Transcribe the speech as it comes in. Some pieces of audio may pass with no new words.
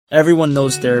Everyone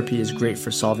knows therapy is great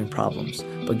for solving problems,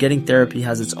 but getting therapy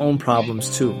has its own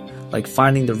problems too, like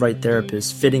finding the right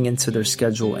therapist, fitting into their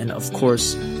schedule, and of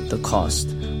course, the cost.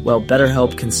 Well,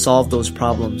 BetterHelp can solve those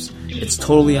problems. It's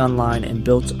totally online and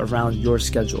built around your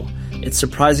schedule. It's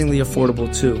surprisingly affordable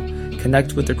too.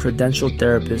 Connect with a credentialed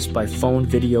therapist by phone,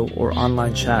 video, or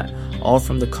online chat, all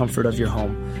from the comfort of your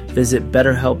home. Visit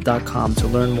BetterHelp.com to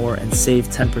learn more and save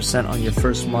 10% on your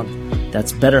first month.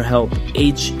 That's BetterHelp,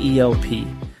 H-E-L-P.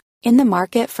 In the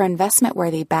market for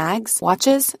investment-worthy bags,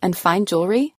 watches, and fine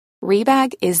jewelry,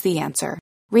 Rebag is the answer.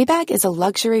 Rebag is a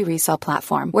luxury resale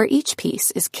platform where each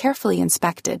piece is carefully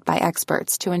inspected by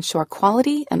experts to ensure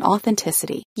quality and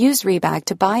authenticity. Use Rebag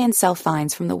to buy and sell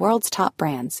finds from the world's top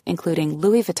brands, including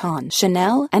Louis Vuitton,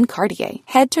 Chanel, and Cartier.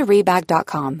 Head to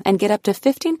Rebag.com and get up to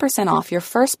 15% off your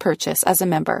first purchase as a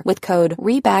member with code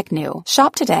REBAGNEW.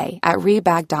 Shop today at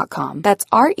Rebag.com. That's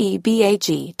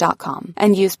REBAG.com.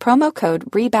 And use promo code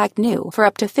REBAGNEW for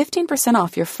up to 15%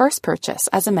 off your first purchase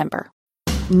as a member.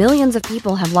 Millions of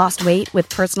people have lost weight with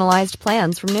personalized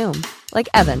plans from Noom. Like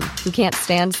Evan, who can't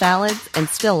stand salads and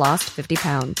still lost 50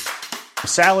 pounds.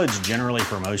 Salads generally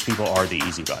for most people are the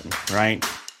easy button, right?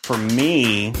 For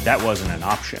me, that wasn't an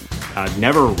option. I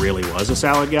never really was a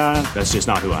salad guy. That's just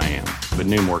not who I am. But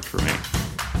Noom worked for me.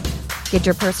 Get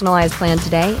your personalized plan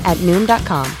today at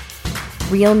Noom.com.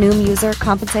 Real Noom user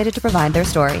compensated to provide their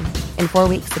story. In 4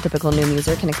 weeks, the typical Noom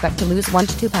user can expect to lose 1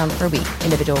 to 2 pounds per week.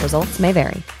 Individual results may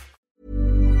vary.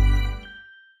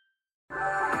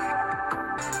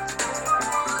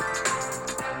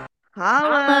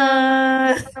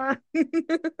 Holla!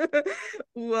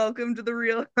 Welcome to the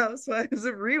Real Housewives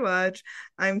of Rewatch.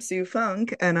 I'm Sue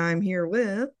Funk, and I'm here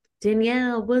with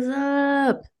Danielle. What's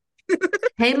up?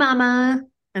 Hey, Mama.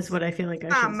 That's what I feel like I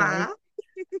should Mama.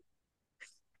 say.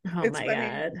 Oh It's my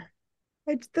funny.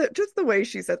 God. Just the way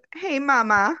she said, "Hey,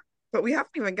 Mama," but we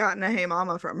haven't even gotten a "Hey,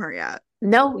 Mama" from her yet.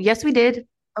 No, yes, we did.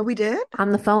 Oh, we did?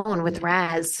 On the phone with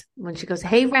Raz when she goes,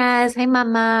 "Hey, Raz. Hey,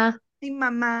 Mama." Hey,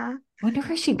 Mama. I wonder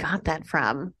where she got that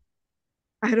from.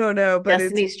 I don't know, but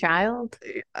Destiny's Child?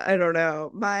 I don't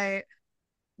know.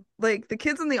 The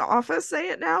kids in the office say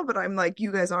it now, but I'm like,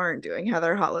 you guys aren't doing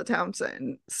Heather Holland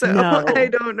Townsend, so No. I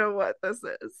don't know what this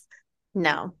is.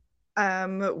 No.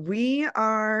 We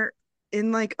are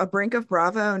in like a brink of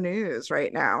Bravo news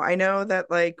right now. I know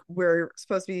that like we're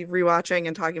supposed to be rewatching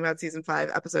and talking about season 5,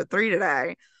 episode 3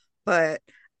 today, but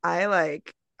I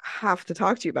like have to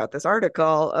talk to you about this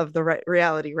article of the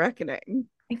reality reckoning.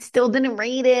 I still didn't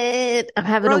read it. I'm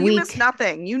having Girl, a week. You missed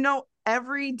nothing. You know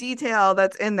every detail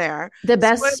that's in there. The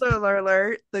best. Spoiler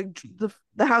alert: the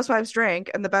housewives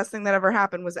drank, and the best thing that ever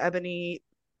happened was Ebony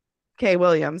K.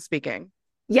 Williams speaking.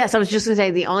 Yes, I was just gonna say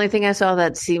the only thing I saw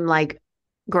that seemed like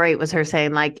great was her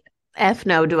saying like, "F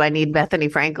no, do I need Bethany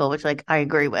Frankel?" Which like I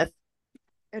agree with.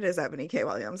 It is Ebony K.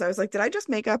 Williams. I was like, did I just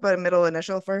make up a middle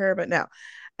initial for her? But no.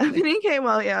 Ebony K.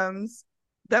 Williams,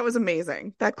 that was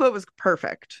amazing. That quote was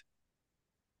perfect.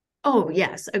 Oh,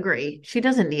 yes, agree. She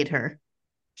doesn't need her.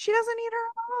 She doesn't need her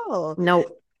at all. No.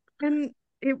 And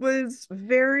it was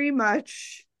very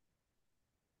much,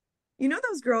 you know,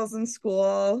 those girls in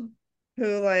school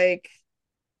who like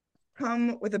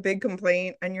come with a big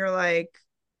complaint and you're like,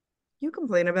 you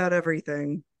complain about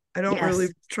everything. I don't really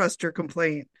trust your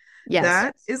complaint. Yes.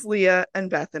 That is Leah and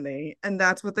Bethany, and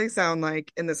that's what they sound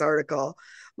like in this article.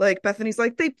 Like Bethany's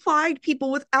like, they plied people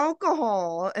with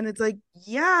alcohol, and it's like,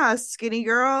 yeah, skinny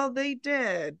girl, they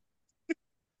did.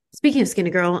 Speaking of skinny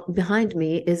girl, behind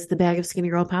me is the bag of skinny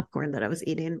girl popcorn that I was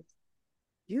eating.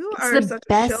 You are such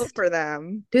a shill for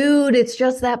them. Dude, it's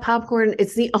just that popcorn.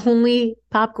 It's the only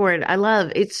popcorn I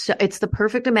love. It's the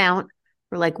perfect amount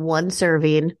for like one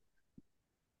serving.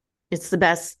 It's the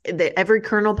best. Every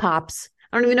kernel pops.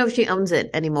 I don't even know if she owns it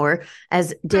anymore.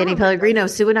 As Danny Pellegrino,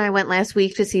 Sue and I went last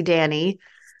week to see Danny.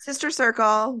 Sister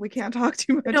Circle. We can't talk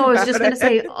too much. No, I was just going to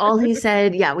say all he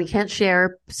said. Yeah, we can't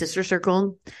share. Sister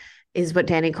Circle is what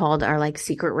Danny called our like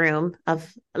secret room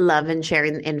of love and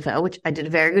sharing info, which I did a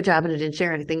very good job and I didn't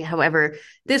share anything. However,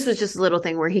 this was just a little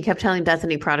thing where he kept telling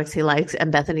Bethany products he likes,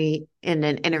 and Bethany in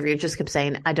an interview just kept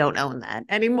saying, I don't own that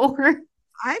anymore.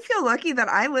 I feel lucky that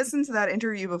I listened to that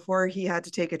interview before he had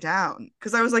to take it down,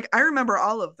 because I was like, I remember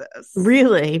all of this.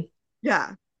 Really?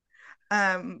 Yeah.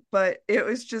 But it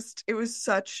was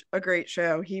such a great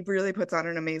show. He really puts on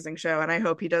an amazing show, and I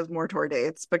hope he does more tour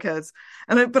dates but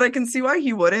I can see why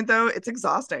he wouldn't, though. It's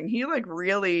exhausting. He like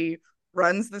really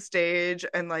runs the stage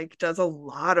and like does a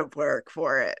lot of work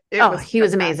for it. He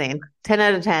was amazing. 10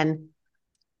 out of 10.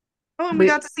 Oh, and we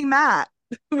got to see Matt,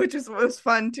 which was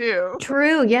fun too.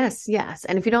 True. Yes.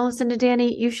 And if you don't listen to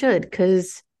Danny, you should,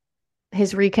 because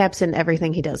his recaps and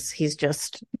everything he does, he's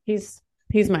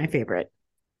He's my favorite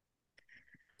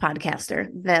podcaster.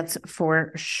 That's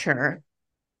for sure.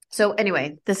 So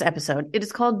anyway, this episode, it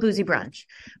is called Boozy Brunch,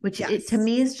 which to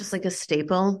me is just like a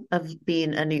staple of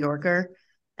being a New Yorker.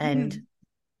 And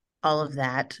all of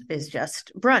that is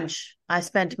just brunch. I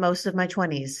spent most of my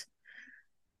 20s,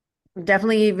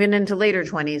 definitely even into later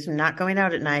 20s, not going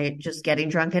out at night, just getting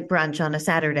drunk at brunch on a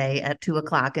Saturday at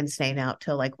 2:00 and staying out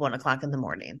till like 1:00 in the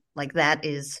morning. Like that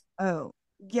is. Oh,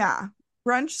 yeah.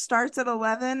 Brunch starts at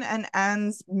 11 and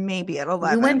ends maybe at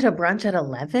 11. You went to brunch at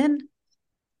 11?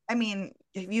 I mean,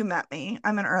 if you met me,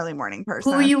 I'm an early morning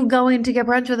person. Who are you going to get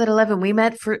brunch with at 11? We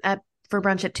met for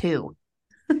brunch at 2.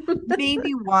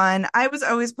 Maybe 1. I was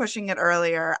always pushing it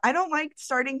earlier. I don't like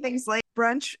starting things late.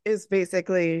 Brunch is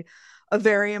basically a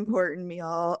very important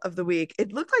meal of the week.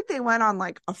 It looked like they went on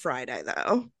like a Friday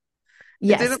though.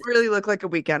 Yes. It didn't really look like a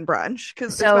weekend brunch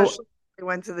because especially we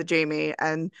went to the Jamie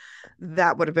and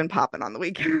that would have been popping on the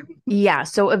weekend. Yeah.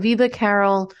 So Aviva,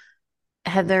 Carol,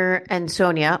 Heather, and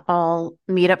Sonia all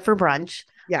meet up for brunch.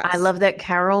 Yes. I love that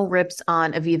Carol rips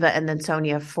on Aviva and then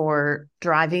Sonia for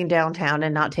driving downtown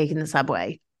and not taking the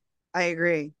subway. I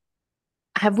agree.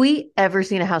 Have we ever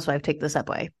seen a housewife take the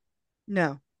subway?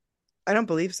 No, I don't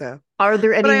believe so. Are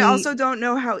there any? But I also don't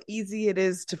know how easy it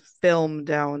is to film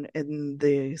down in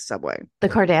the subway. The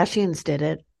Kardashians did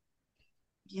it.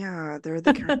 Yeah, they're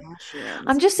the Kardashians.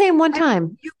 I'm just saying one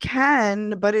time. You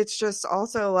can, but it's just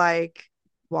also like,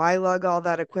 why lug all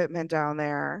that equipment down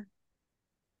there?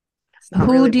 Who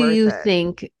really do you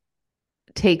think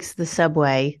takes the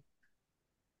subway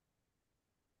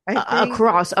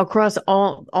across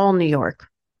all New York?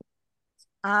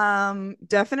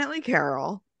 Definitely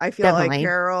Carol. I feel like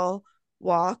Carol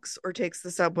walks or takes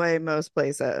the subway most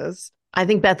places. I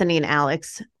think Bethany and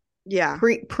Alex. Yeah.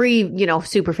 Pre,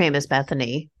 super famous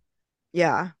Bethany.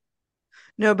 Yeah.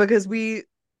 No, because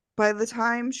by the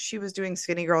time she was doing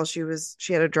Skinny Girl, she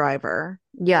had a driver.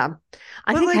 Yeah.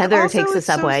 I think Heather takes the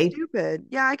subway. So stupid.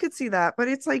 Yeah, I could see that. But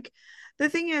it's like, the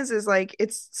thing is like,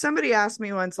 somebody asked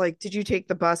me once, like, did you take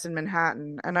the bus in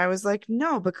Manhattan? And I was like,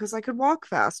 no, because I could walk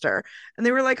faster. And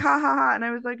they were like, ha ha ha. And I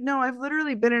was like, no, I've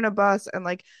literally been in a bus and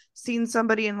like seen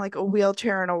somebody in like a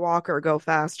wheelchair and a walker go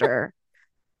faster.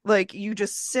 Like you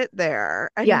just sit there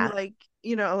and you like,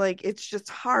 like it's just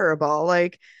horrible.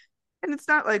 Like, and it's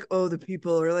not like, oh, the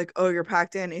people are like, oh, you're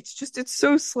packed in. It's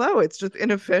so slow. It's just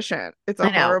inefficient. It's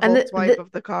a horrible swipe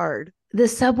of the card. The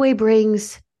subway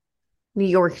brings New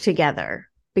York together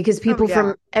because people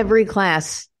from every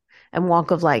class and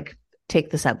walk of life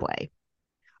take the subway.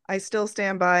 I still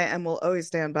stand by and will always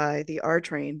stand by the R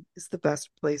train is the best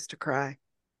place to cry.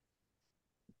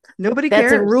 Nobody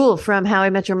cares. That's a rule from How I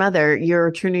Met Your Mother. You're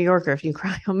a true New Yorker if you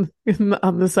cry on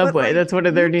the subway. Like, that's one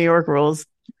of their New York rules.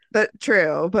 But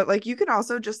true. But like you can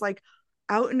also just like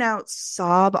out and out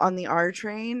sob on the R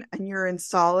train and you're in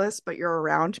solace, but you're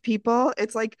around people.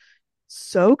 It's like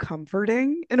so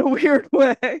comforting in a weird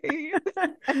way.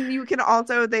 And you can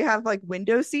also, they have like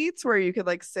window seats where you could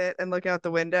like sit and look out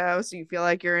the window. So you feel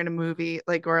like you're in a movie,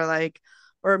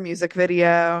 or a music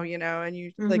video, and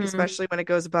you like, especially when it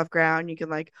goes above ground, you can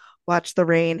like watch the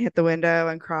rain hit the window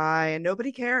and cry and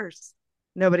nobody cares.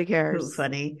 Nobody cares. Ooh,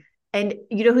 funny. And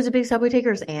you know who's a big subway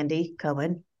taker is Andy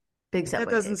Cohen. Big subway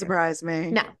That doesn't taker. Surprise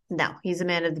me. No, he's a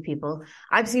man of the people.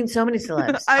 I've seen so many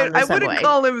celebs. I wouldn't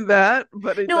call him that,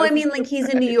 but no, I mean like he's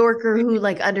a New Yorker who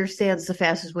like understands the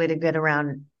fastest way to get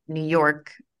around New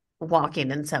York walking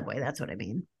in subway. That's what I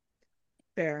mean.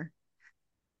 Fair.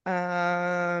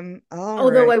 Although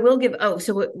right. I will give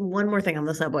so one more thing on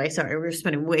the subway. Sorry, we're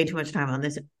spending way too much time on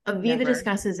this. Aviva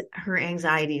discusses her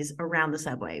anxieties around the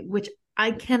subway, which I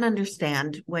can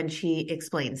understand when she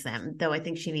explains them, though I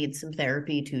think she needs some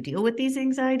therapy to deal with these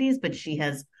anxieties, but she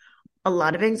has a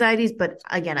lot of anxieties, but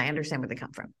again, I understand where they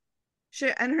come from.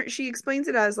 She explains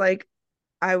it as like,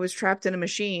 I was trapped in a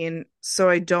machine, so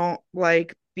I don't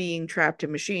like being trapped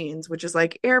in machines, which is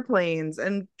like airplanes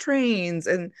and trains,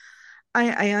 and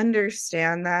I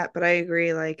understand that, but I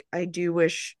agree. Like, I do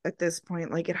wish at this point,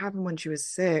 like it happened when she was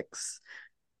 6.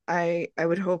 I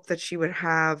would hope that she would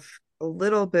have a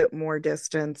little bit more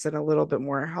distance and a little bit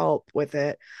more help with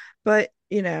it. But,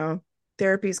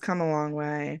 therapy's come a long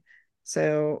way.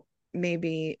 So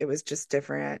maybe it was just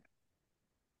different.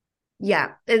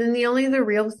 Yeah. And then the only other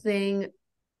real thing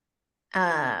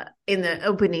in the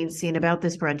opening scene about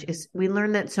this brunch is we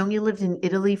learned that Sonia lived in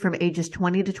Italy from ages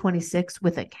 20 to 26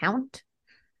 with a count.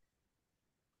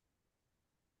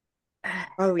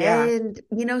 Oh yeah. And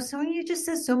Sonia just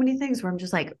says so many things where I'm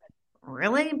just like,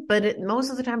 really? But most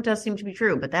of the time it does seem to be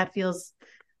true, but that feels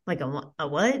like a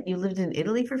what? You lived in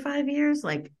Italy for 5 years?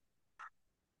 Like,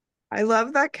 I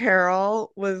love that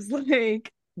Carol was like,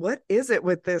 what is it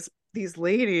with these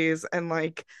ladies and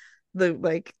like the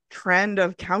like trend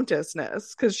of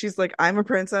countessness? Because she's like, I'm a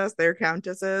princess, they're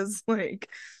countesses. Like,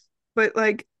 but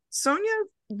like Sonia,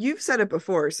 you've said it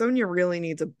before, Sonia really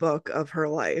needs a book of her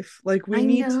life. Like, we I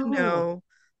need to know. know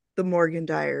the Morgan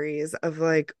Diaries of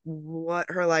like what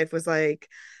her life was like.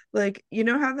 Like, you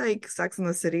know how like Sex and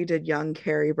the City did young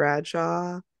Carrie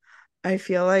Bradshaw? I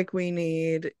feel like we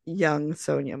need young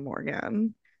Sonia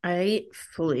Morgan. I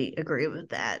fully agree with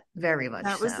that. Very much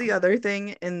That was so. the other thing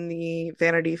in the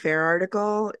Vanity Fair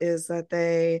article, is that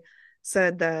they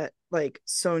said that like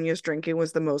Sonia's drinking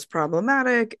was the most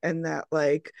problematic, and that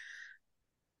like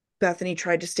Bethany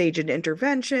tried to stage an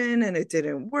intervention and it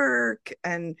didn't work.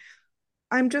 And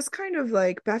I'm just kind of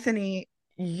like, Bethany,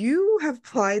 you have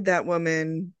plied that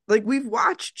woman, like we've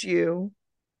watched you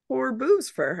pour booze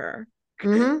for her.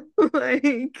 Hmm.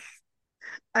 Like,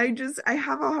 I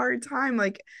have a hard time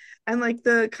like, and like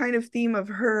the kind of theme of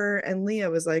her and Leah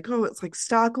was like, oh, it's like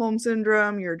Stockholm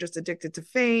syndrome, you're just addicted to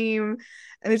fame.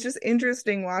 And it's just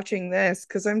interesting watching this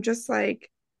because I'm just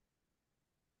like,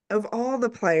 of all the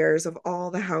players, of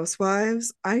all the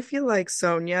housewives, I feel like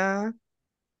Sonia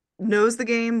knows the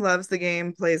game, loves the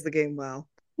game, plays the game well.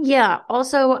 Yeah.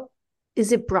 Also,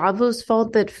 is it Bravo's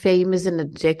fault that fame is an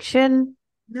addiction?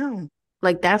 No.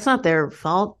 Like, that's not their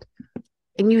fault.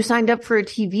 And you signed up for a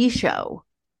TV show.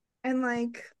 And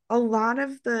like a lot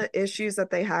of the issues that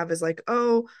they have is like,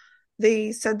 oh,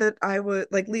 they said that I would,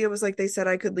 like Leah was like, they said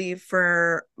I could leave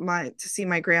for my to see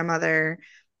my grandmother,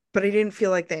 but I didn't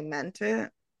feel like they meant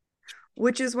it,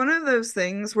 which is one of those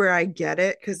things where I get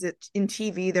it because it in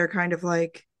TV they're kind of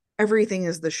like everything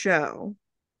is the show.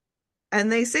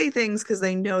 And they say things because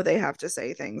they know they have to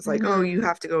say things like, oh, you Hmm.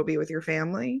 have to go be with your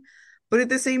family. But at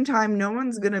the same time, no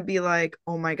one's going to be like,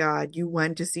 oh my God, you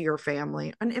went to see your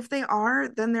family. And if they are,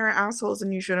 then they're assholes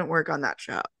and you shouldn't work on that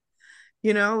show.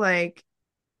 You know, like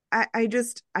I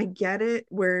just I get it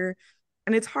where,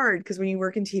 and it's hard because when you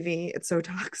work in TV, it's so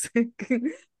toxic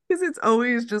because it's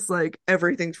always just like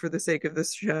everything's for the sake of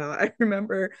this show. I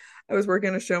remember I was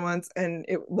working a show once and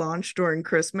it launched during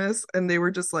Christmas and they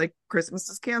were just like, Christmas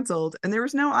is canceled. And there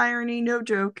was no irony, no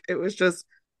joke. It was just,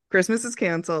 Christmas is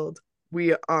canceled.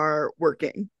 We are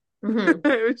working. Hmm.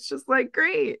 It was just like,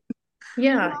 great.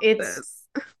 Yeah, Love it's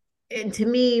this. and to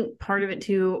me, part of it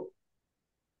too,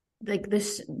 like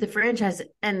this, the franchise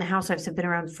and the Housewives have been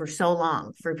around for so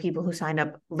long for people who signed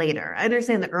up later. I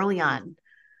understand that early on,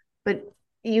 but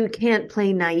you can't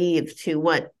play naive to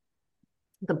what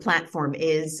the platform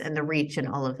is and the reach and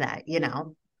all of that, you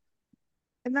know.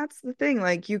 And that's the thing.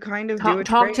 Like, you kind of do a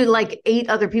Talk to trade. like eight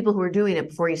other people who are doing it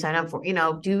before you sign up for, you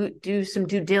know, do some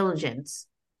due diligence.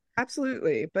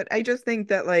 Absolutely. But I just think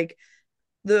that like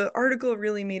the article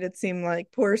really made it seem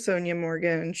like poor Sonia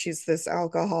Morgan, she's this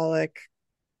alcoholic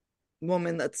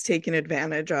woman that's taken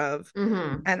advantage of.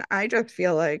 Hmm. And I just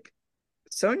feel like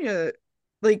Sonia,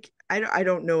 like, I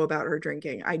don't know about her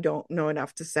drinking. I don't know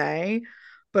enough to say,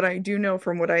 but I do know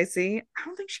from what I see, I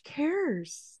don't think she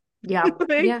cares. Yeah,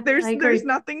 Like, yeah, I there's agree.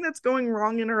 nothing that's going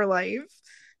wrong in her life.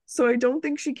 So I don't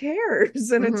think she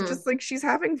cares. And it's Hmm. just like she's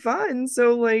having fun.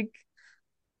 So like,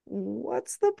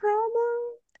 what's the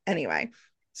problem? Anyway,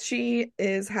 she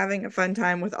is having a fun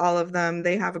time with all of them.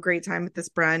 They have a great time at this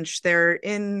brunch. They're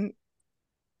in,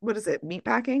 what is it,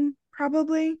 meatpacking,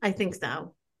 probably. I think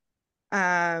so.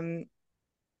 Um,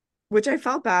 which I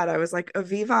felt bad. I was like,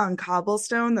 Aviva on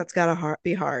cobblestone, that's gotta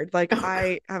be hard. Like, Oh,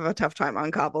 I have a tough time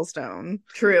on cobblestone.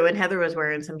 true. And Heather was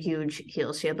wearing some huge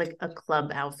heels. She had like a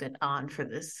club outfit on for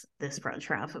this brunch,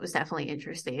 Ralph. It was definitely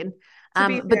interesting. To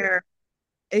be But fair,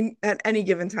 at any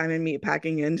given time in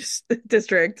meatpacking in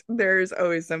district, there's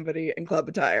always somebody in club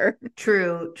attire.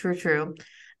 true, true, true.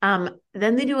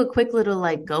 Then they do a quick little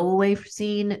like go away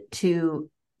scene to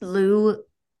Lou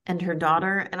and her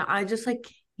daughter, and I just like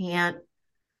can't.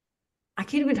 I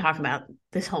can't even talk about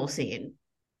this whole scene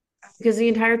because the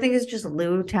entire thing is just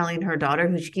Lou telling her daughter,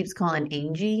 who she keeps calling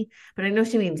Angie, but I know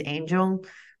she means Angel,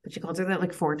 but she calls her that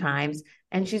like four times.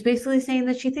 And she's basically saying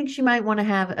that she thinks she might want to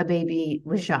have a baby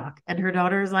with Jacques. And her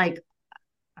daughter is like,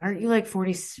 aren't you like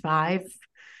 45?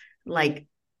 Like,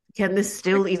 can this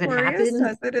still even Victoria happen?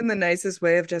 says it in the nicest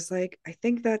way of just like, I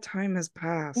think that time has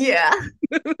passed. Yeah.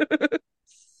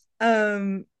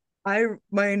 um,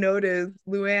 my note is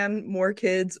Luann, more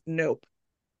kids, nope.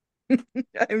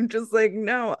 I'm just like,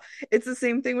 no. It's the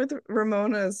same thing with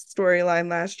Ramona's storyline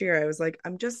last year. I was like,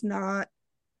 I'm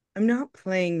not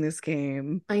playing this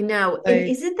game. I know. And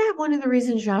Like, isn't that one of the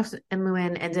reasons Josh and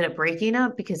Luann ended up breaking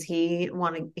up? Because he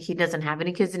doesn't have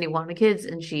any kids and he wanted kids.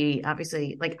 And she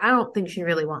obviously, like, I don't think she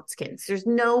really wants kids. There's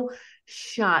no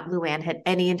shot Luann had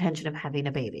any intention of having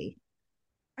a baby.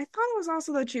 I thought it was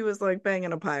also that she was like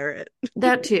banging a pirate.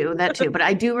 That too, that too. But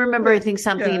I do remember, I think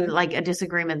something Yeah, like a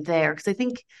disagreement there because I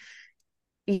think,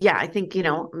 yeah, I think,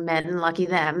 men, lucky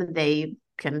them, they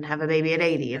can have a baby at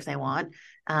 80 if they want.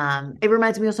 It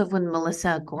reminds me also of when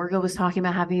Melissa Gorga was talking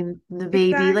about having the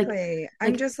baby. exactly.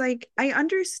 I'm Like just like, I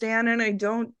understand and I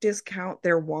don't discount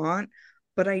their want,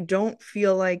 but I don't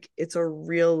feel like it's a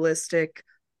realistic,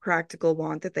 practical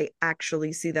want that they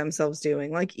actually see themselves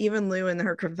doing. Like, even Lou in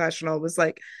her confessional was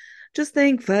like, just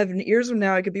think 5 years from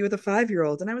now, I could be with a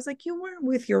 5-year-old. And I was like, you weren't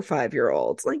with your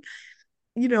 5-year-old. Like,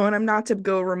 and I'm not to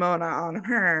go Ramona on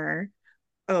her.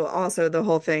 Oh, also the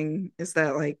whole thing is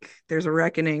that like there's a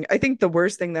reckoning. I think the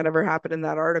worst thing that ever happened in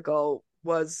that article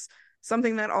was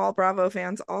something that all Bravo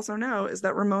fans also know is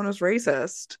that Ramona's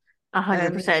racist. And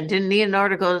 100%. Didn't need an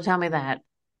article to tell me that.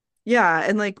 yeah,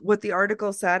 and like what the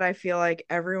article said, I feel like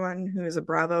everyone who is a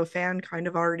Bravo fan kind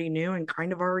of already knew and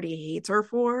kind of already hates her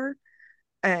for.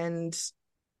 And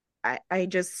I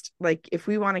just like if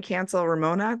we want to cancel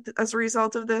Ramona as a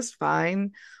result of this,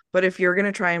 fine. But if you're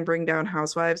gonna try and bring down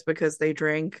housewives because they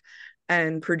drink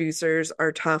and producers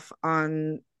are tough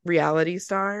on reality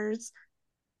stars,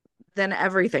 then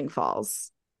everything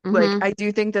falls. Like Hmm. I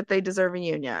do think that they deserve a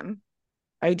union.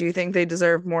 I do think they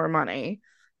deserve more money.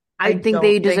 I I think don't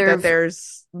they think that deserve,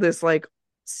 there's this like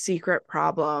secret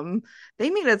problem. They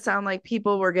made it sound like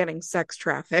people were getting sex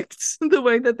trafficked the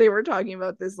way that they were talking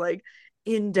about this like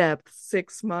in-depth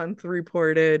 6-month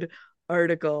reported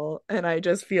article. And I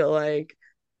just feel like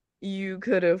you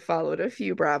could have followed a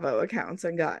few Bravo accounts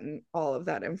and gotten all of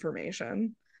that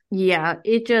information. yeah,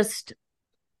 it just,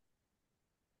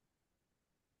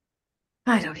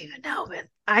 I don't even know, but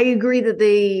I agree that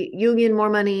the union more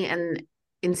money and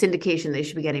in syndication they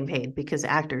should be getting paid because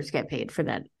actors get paid for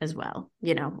that as well,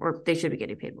 or they should be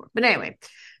getting paid more. But anyway,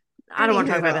 I don't want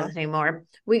to talk about Anywho, this anymore.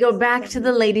 We go back to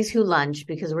the ladies who lunch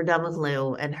because we're done with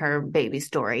Lou and her baby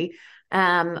story.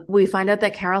 We find out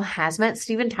that Carol has met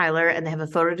Steven Tyler and they have a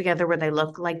photo together where they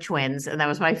look like twins. And that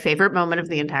was my favorite moment of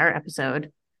the entire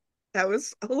episode. that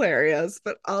was hilarious.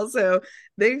 But also,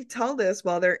 they tell this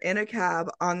while they're in a cab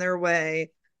on their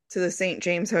way to the St.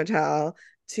 James Hotel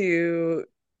to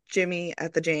Jimmy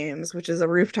at the James, which is a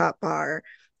rooftop bar,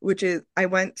 which is, I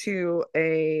went to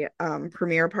a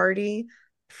premiere party.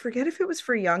 Forget if it was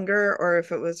for Younger or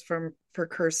if it was for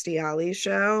Kirstie Alley's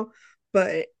show,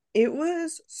 but it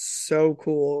was so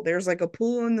cool. There's like a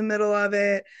pool in the middle of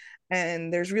it,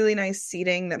 and there's really nice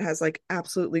seating that has like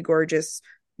absolutely gorgeous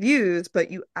views,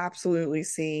 but you absolutely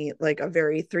see like a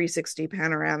very 360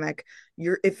 panoramic.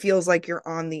 It feels like you're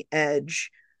on the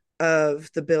edge of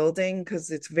the building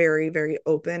because it's very, very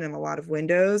open and a lot of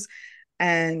windows.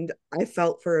 And I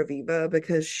felt for Aviva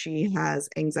because she has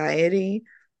anxiety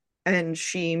and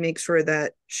she makes sure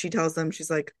that she tells them,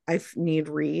 she's like, need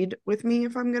Reed with me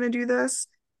if I'm going to do this.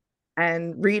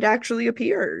 And Reed actually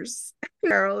appears.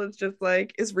 Carol is just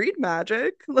like, is Reed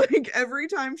magic? Like every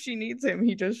time she needs him,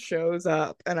 he just shows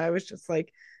up. And I was just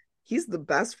like, he's the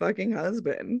best fucking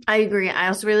husband. I agree. I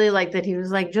also really like that he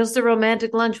was like, just a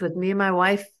romantic lunch with me and my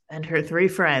wife and her three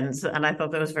friends. And I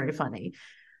thought that was very funny.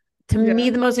 To me,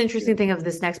 Yeah. the most interesting thing of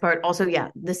this next part, also, yeah,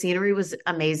 the scenery was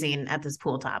amazing at this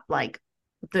pool top, like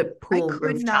the I pool could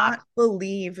rooftop. not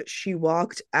believe she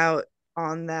walked out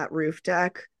on that roof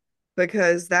deck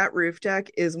because that roof deck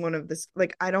is one of the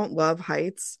like I don't love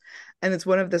heights and it's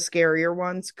one of the scarier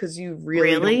ones because you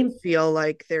really don't Really? feel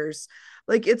like there's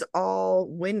like it's all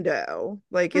window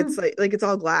like it's Hmm. like it's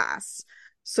all glass,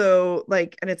 so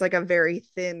like and it's like a very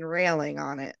thin railing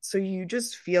on it, so you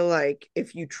just feel like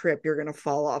if you trip you're gonna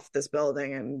fall off this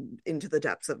building and into the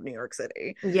depths of New York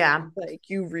City. Yeah. Like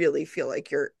you really feel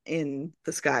like you're in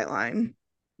the skyline.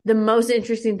 The most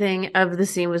interesting thing of the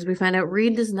scene was we find out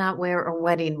Reed does not wear a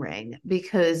wedding ring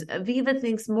because Aviva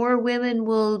thinks more women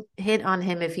will hit on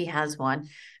him if he has one.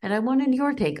 And I wanted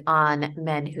your take on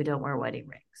men who don't wear wedding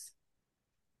rings.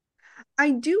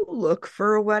 I do look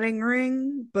for a wedding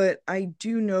ring, but I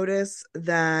do notice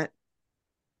that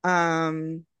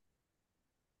um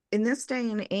in this day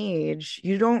and age,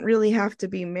 you don't really have to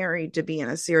be married to be in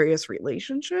a serious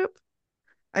relationship.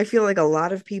 I feel like a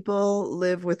lot of people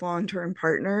live with long-term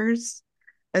partners.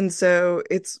 And so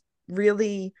it's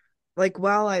really like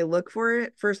while I look for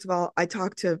it, first of all, I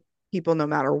talk to people no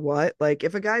matter what. Like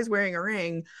if a guy's wearing a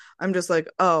ring, I'm just like,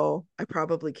 "Oh, I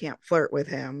probably can't flirt with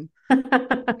him."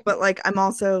 But like I'm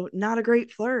also not a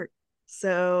great flirt.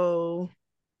 So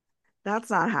that's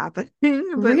not happening.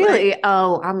 But like Really?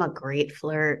 Oh, I'm a great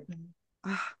flirt.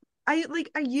 I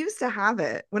used to have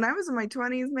it. When I was in my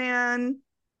 20s, man,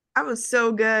 I was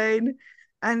so good.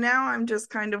 And now I'm just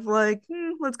kind of like,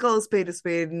 let's call a spade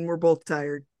and we're both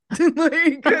tired.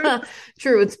 Like,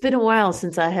 True. It's been a while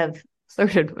since I have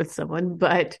flirted with someone,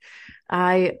 but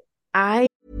I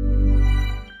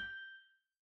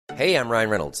Hey, I'm Ryan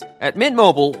Reynolds. At Mint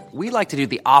Mobile, we like to do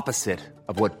the opposite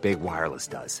of what Big Wireless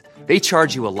does. They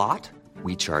charge you a lot,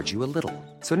 we charge you a little.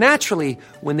 So naturally,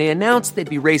 when they announced they'd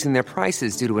be raising their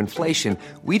prices due to inflation,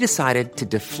 we decided to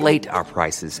deflate our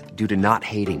prices due to not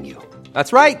hating you.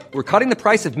 That's right. We're cutting the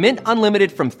price of Mint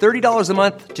Unlimited from $30 a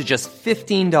month to just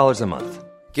 $15 a month.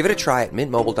 Give it a try at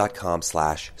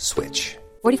mintmobile.com/switch.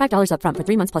 $45 up front for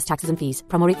 3 months plus taxes and fees.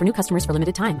 Promo rate for new customers for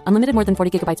limited time. Unlimited more than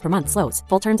 40 gigabytes per month. Slows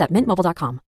full terms at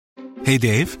mintmobile.com. Hey,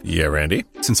 Dave. Yeah, Randy.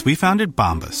 Since we founded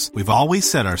Bombas, we've always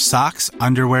said our socks,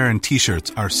 underwear, and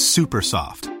T-shirts are super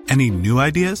soft. Any new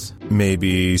ideas?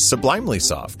 Maybe sublimely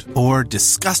soft. Or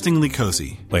disgustingly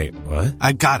cozy. Wait, what?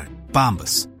 I got it.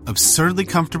 Bombas. Absurdly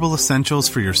comfortable essentials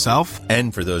for yourself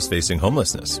and for those facing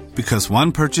homelessness. Because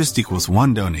one purchased equals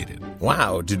one donated.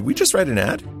 Wow, did we just write an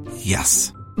ad?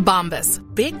 Yes. Bombas.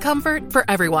 Big comfort for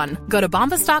everyone. Go to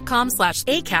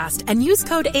bombas.com/ACAST and use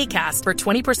code ACAST for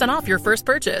 20% off your first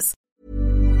purchase.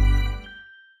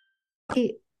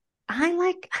 I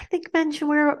think men should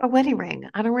wear a wedding ring.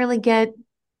 I don't really get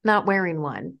not wearing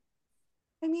one.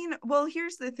 I mean, well,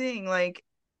 here's the thing. Like,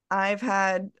 I've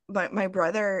had my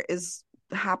brother is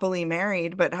happily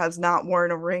married, but has not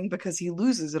worn a ring because he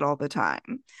loses it all the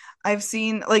time. I've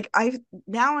seen I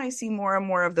see more and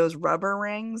more of those rubber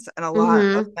rings, and a lot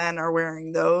of men are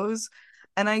wearing those.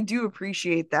 And I do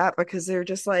appreciate that because they're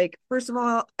just like, first of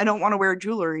all, I don't want to wear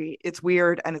jewelry. It's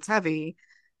weird and it's heavy.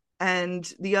 And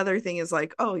the other thing is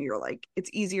like, oh, you're like, it's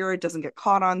easier. It doesn't get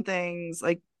caught on things.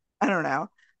 Like, I don't know.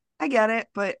 I get it,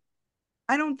 but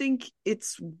I don't think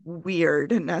it's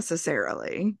weird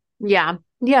necessarily. Yeah.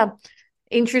 Yeah.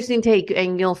 Interesting take.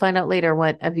 And you'll find out later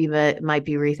what Aviva might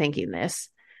be rethinking this.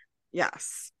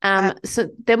 Yes. So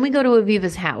then we go to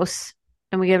Aviva's house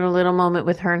and we get a little moment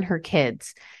with her and her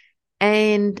kids.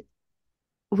 And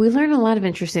we learn a lot of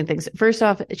interesting things. First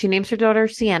off, she names her daughter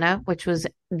Sienna, which was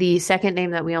the second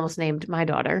name that we almost named my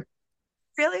daughter.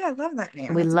 Really? I love that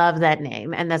name. We love that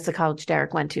name. And that's the college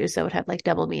Derek went to. So it had like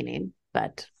double meaning,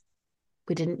 but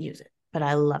we didn't use it. But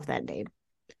I love that name.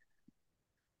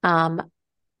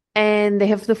 And they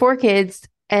have the 4 kids.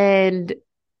 And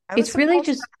it's really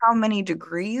just how many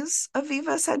degrees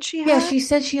Aviva said she had. Yeah, she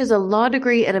said she has a law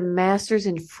degree and a master's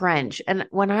in French. And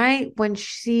when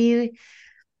she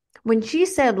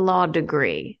said law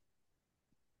degree,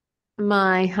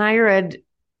 my higher ed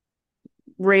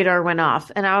radar went off.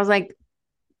 And I was like,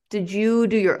 did you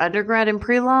do your undergrad in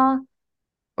pre-law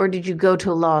or did you go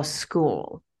to law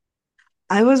school?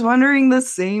 I was wondering the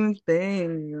same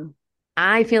thing.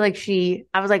 I feel like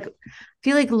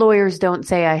lawyers don't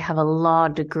say I have a law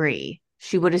degree.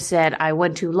 She would have said, I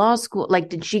went to law school. Like,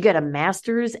 did she get a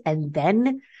master's and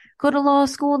then go to law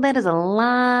school? That is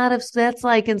that's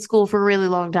like in school for a really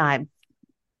long time.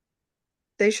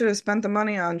 They should have spent the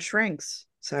money on shrinks.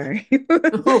 Sorry. It's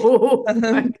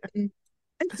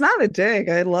not a dig.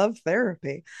 I love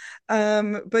therapy.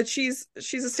 But she's a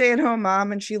stay-at-home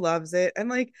mom and she loves it. And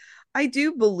like, I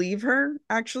do believe her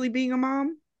actually being a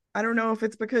mom. I don't know if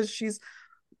it's because she's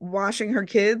washing her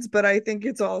kids, but I think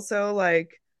it's also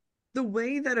like the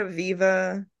way that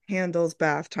Aviva handles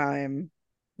bath time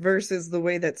versus the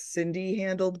way that Cindy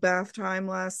handled bath time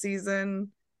last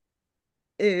season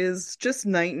is just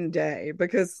night and day,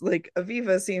 because like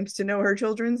Aviva seems to know her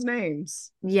children's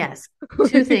names. Yes.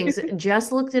 2 things.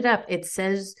 Just looked it up. It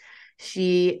says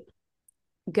she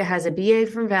has a BA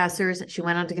from Vassar's. She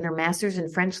went on to get her master's in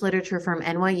French literature from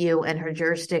NYU, and her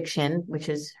jurisdiction, which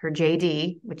is her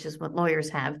JD, which is what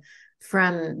lawyers have,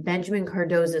 from Benjamin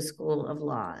Cardoza School of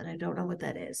Law. And I don't know what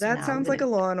that is. That sounds like a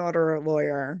Law and Order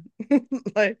lawyer.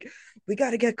 Like, we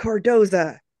got to get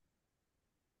Cardoza.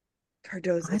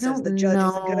 Cardoza says the judge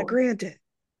isn't going to grant it.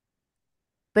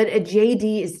 But a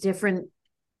JD is different.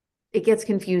 It gets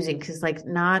confusing because like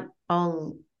not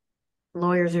all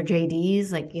lawyers are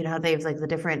JDs. Like, you know, they have like the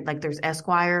different, like there's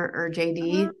Esquire or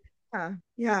JD.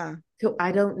 Yeah. So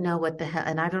I don't know what the hell,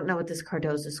 and I don't know what this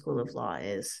Cardoza School of Law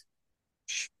is.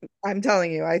 I'm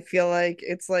telling you, I feel like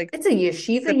it's a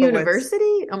yeshiva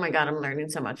university. Oh my God, I'm learning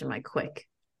so much in my quick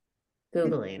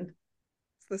Googling.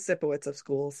 It's the Sipowicz of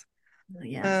schools.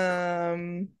 Yeah.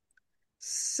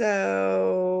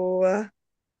 So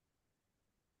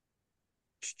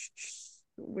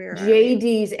where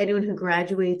JD's anyone who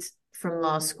graduates from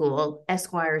law school.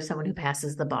 Esquire is someone who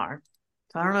passes the bar.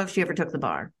 So I don't know if she ever took the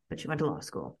bar, but she went to law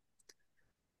school.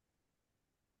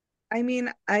 I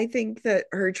mean, I think that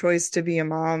her choice to be a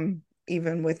mom,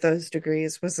 even with those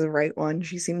degrees, was the right one.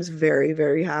 She seems very,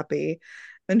 very happy.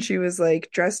 And she was like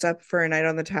dressed up for a night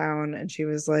on the town, and she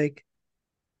was like,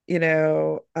 you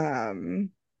know,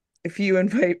 if you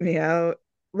invite me out,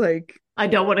 like I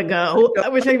don't want to I go. don't I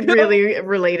wish I want to go. really I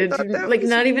related thought to, that like, was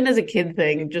not even as a kid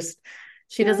thing, just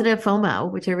she yeah. doesn't have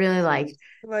FOMO, which I really like.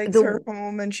 She likes her The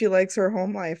home and she likes her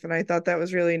home life, and I thought that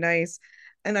was really nice.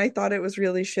 And I thought it was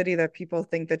really shitty that people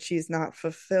think that she's not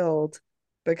fulfilled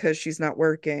because she's not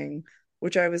working,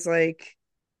 which I was like,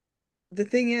 the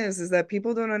thing is that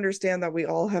people don't understand that we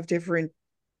all have different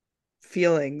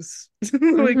feelings,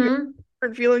 like hmm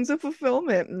different feelings of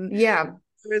fulfillment. And Yeah.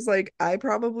 it was like, I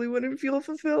probably wouldn't feel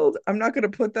fulfilled. I'm not going to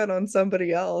put that on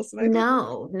somebody else. And I think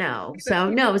No, no. that So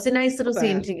people no, it was a nice feel little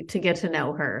scene that. to get to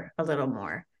know her a little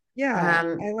more. Yeah,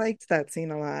 Um, I liked that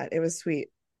scene a lot. It was sweet.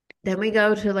 then we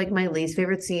go to like my least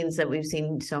favorite scenes that we've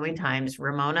seen so many times.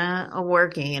 Ramona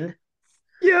working.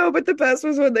 Yeah, but the best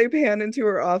was when they pan into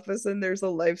her office and there's a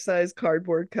life-size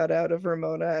cardboard cutout of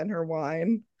Ramona and her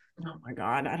wine. Oh my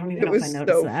God, I don't even It know if I was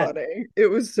noticed so that. funny. It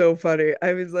was so funny.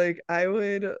 I was like, I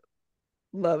would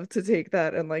love to take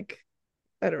that and like,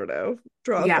 I don't know,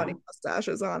 draw Yeah. funny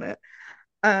mustaches on it.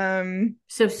 Um,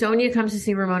 So Sonia comes to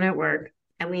see Ramona at work,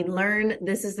 and we learn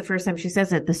this is the first time she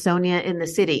says it, the Sonia in the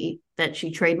city, that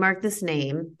she trademarked this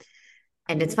name.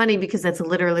 And it's funny because that's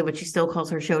literally what she still calls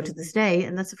her show to this day.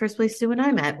 And that's the first place Sue and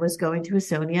I met, was going to a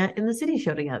Sonia in the city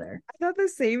show together. I thought the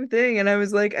same thing, and I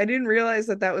was like, I didn't realize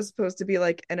that that was supposed to be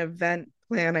like an event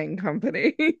planning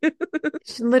company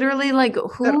Literally, like,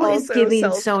 that who is also giving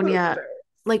sells Sonia, coasters.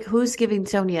 like, who's giving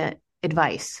Sonia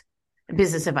advice,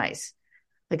 business advice?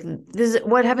 Like, this is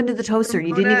what happened to the toaster?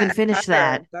 You didn't Ramona even and finish Heather,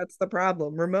 that. that's the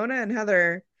problem. Ramona and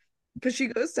Heather, because she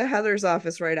goes to Heather's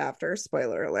office right after,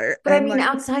 spoiler alert. But I And mean, like,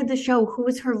 outside the show, who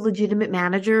is her legitimate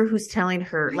manager who's telling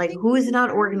her, I like, think who is she not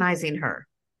had, organizing her?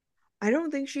 I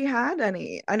don't think she had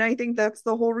any. And I think that's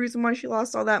the whole reason why she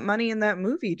lost all that money in that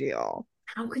movie deal.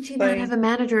 How could she not have Like, a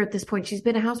manager at this point? She's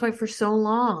been a housewife for so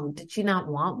long. Did she not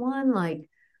want one? Like,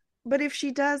 but if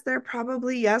she does, they're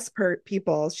probably yes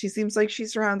people. She seems like she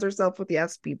surrounds herself with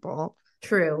yes people.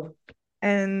 true.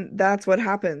 And that's what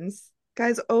happens.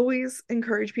 Guys, always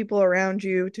encourage people around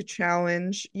you to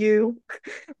challenge you.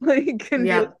 Like, and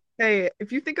be like, Yep. hey,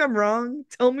 if you think I'm wrong,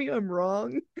 tell me I'm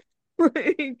wrong.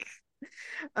 Like,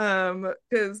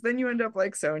 because then you end up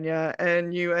like Sonia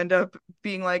and you end up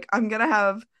being like, I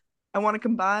want to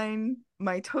combine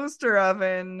my toaster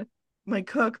oven, my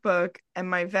cookbook, and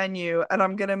my venue, and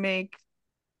I'm gonna make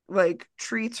like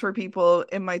treats for people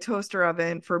in my toaster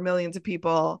oven for millions of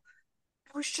people.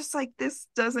 I was just like, this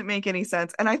doesn't make any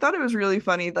sense. And I thought it was really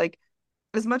funny. Like,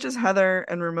 as much as Heather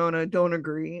and Ramona don't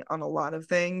agree on a lot of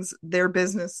things, their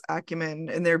business acumen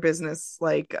and their business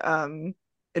like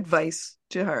advice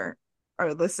to her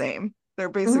are the same. They're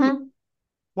basically hmm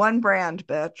one brand,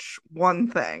 bitch, one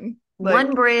thing. One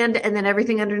Like, brand and then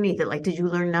everything underneath it. Like, did you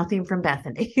learn nothing from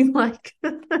Bethany? Like,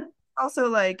 also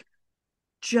like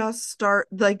just start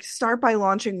by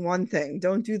launching one thing.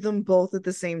 Don't do them both at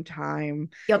the same time.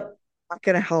 yep. Not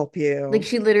gonna help Like, you.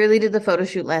 she literally did the photo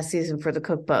shoot last season for the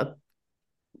cookbook.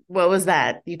 What was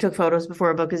that? You took photos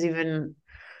before a book is even.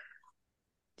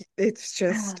 It's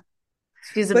just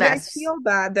She's the but I best. feel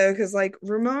bad though, because like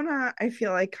Ramona, I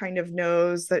feel like kind of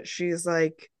knows that she's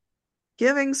like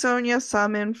giving Sonia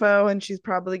some info and she's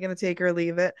probably gonna take or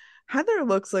leave it. Heather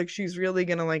looks like she's really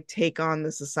gonna like take on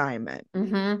this assignment.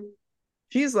 hmm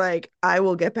She's like, I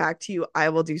will get back to you. I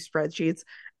will do spreadsheets.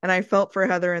 And I felt for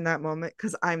Heather in that moment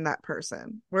because I'm that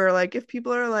person where, like, if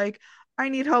people are like, I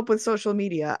need help with social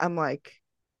media, I'm like,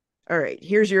 all right,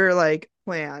 here's your like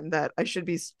plan that I should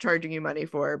be charging you money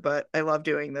for, but I love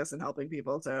doing this and helping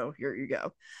people. So here you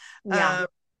go. Yeah. Um,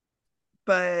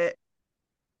 but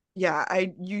yeah,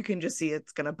 you can just see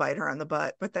it's gonna bite her on the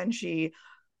butt. But then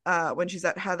when she's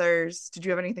at Heather's, did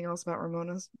you have anything else about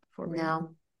Ramona's before we?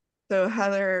 No. So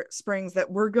Heather springs that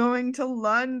we're going to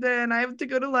London. I have to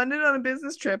go to London on a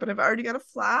business trip and I've already got a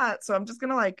flat. So I'm just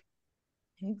gonna like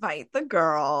invite the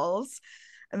girls.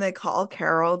 And they call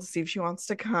Carol to see if she wants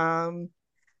to come.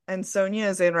 And Sonia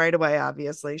is in right away,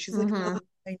 obviously. She's like, oh, hmm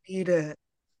I need it.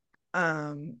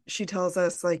 She tells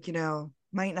us, like,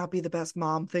 might not be the best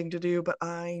mom thing to do, but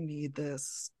I need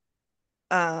this.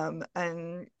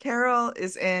 And Carol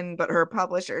is in, but her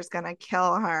publisher is gonna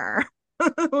kill her.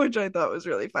 Which I thought was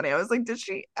really funny. I was like, did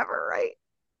she ever write?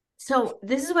 So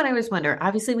this is what I was wondering.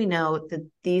 Obviously, we know that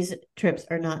these trips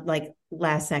are not like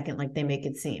last second, like they make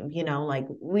it seem, like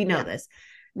we know Yeah. this.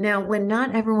 Now, when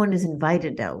not everyone is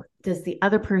invited, though, does the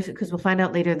other person, because we'll find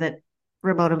out later that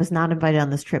Ramona was not invited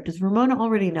on this trip. Does Ramona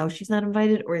already know she's not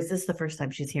invited, or is this the first time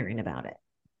she's hearing about it?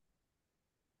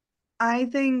 I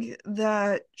think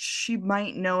that she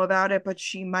might know about it, but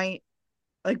she might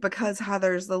like because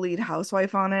Heather's the lead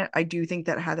housewife on it, I do think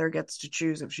that Heather gets to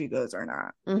choose if she goes or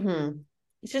not. Mm-hmm.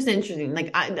 It's just interesting. Like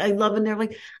I love when they're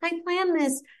like, I planned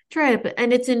this trip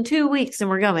and it's in 2 weeks and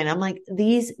we're going. I'm like,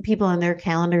 these people on their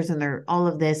calendars and their all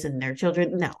of this and their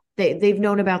children. No, they've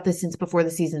known about this since before the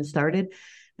season started.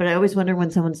 But I always wonder when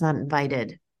someone's not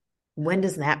invited, when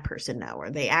does that person know?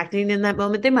 Are they acting in that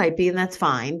moment? They might be, and that's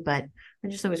fine. But I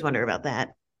just always wonder about that.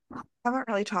 I haven't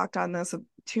really talked on this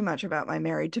too much about my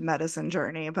Married to Medicine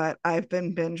journey, but I've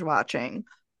been binge watching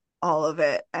all of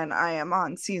it, and I am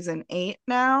on season 8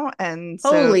 now. And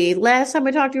so Holy, last time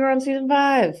I talked to you were on season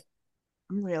 5.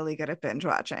 I'm really good at binge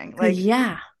watching. Like,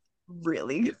 yeah.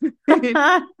 Really good.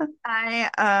 But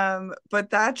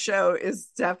that show is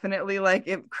definitely like,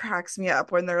 it cracks me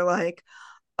up when they're like,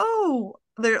 oh,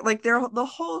 the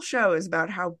whole show is about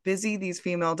how busy these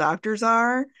female doctors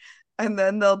are, and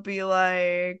then they'll be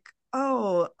like,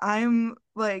 oh, I'm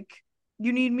like,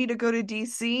 you need me to go to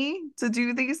DC to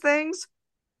do these things?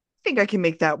 I think I can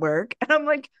make that work. And I'm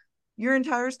like, your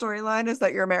entire storyline is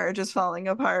that your marriage is falling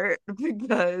apart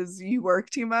because you work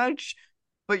too much,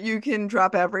 but you can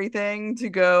drop everything to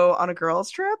go on a girls'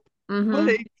 trip,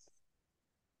 like,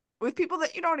 with people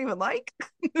that you don't even like.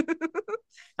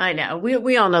 I know.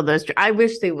 We all know those. I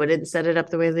wish they wouldn't set it up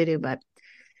the way they do, but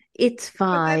it's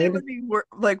fine. But then it would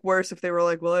be worse if they were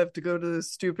like, well, I have to go to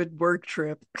this stupid work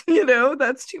trip.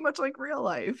 That's too much like real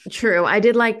life. True. I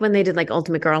did like when they did like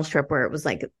Ultimate Girls Trip, where it was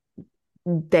like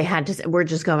they had to, we're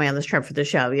just going on this trip for the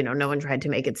show. No one tried to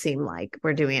make it seem like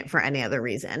we're doing it for any other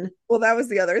reason. Well, that was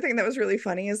the other thing that was really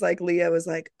funny, is like Leah was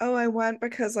like, oh, I went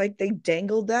because like they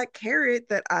dangled that carrot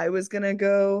that I was gonna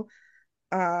go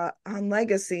on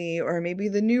Legacy or maybe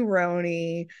the new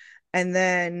RHONY, and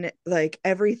then like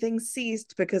everything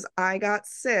ceased because I got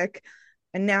sick,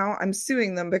 and now I'm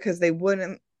suing them because they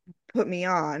wouldn't put me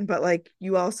on, but like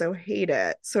you also hate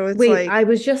it. So it's like, I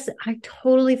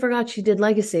totally forgot she did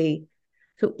Legacy.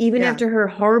 So even after her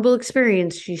horrible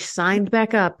experience, she signed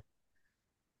back up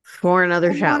for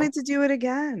another show. I wanted to do it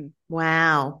again.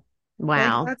 Wow.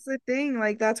 Like, that's the thing.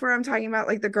 Like, that's where I'm talking about,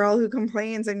 like, the girl who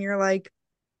complains, and you're like,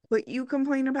 but you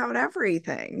complain about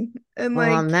everything. And well,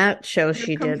 like on that show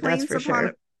she did, that's for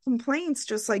sure. Complaints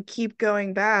just like keep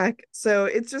going back. So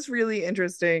it's just really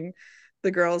interesting,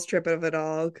 the girls' trip of it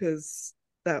all, because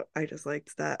that I just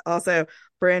liked that. Also,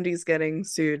 Brandy's getting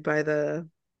sued by the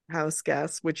house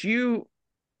guests, which you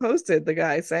posted the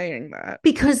guy saying that.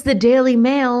 Because the Daily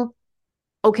Mail,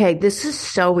 okay, this is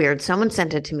so weird. Someone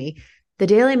sent it to me. The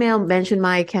Daily Mail mentioned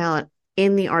my account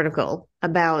in the article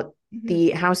about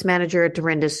the house manager at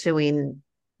Dorinda suing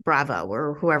Bravo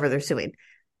or whoever they're suing.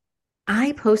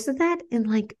 I posted that in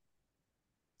like,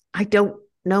 I don't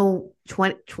know,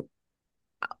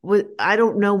 I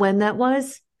don't know when that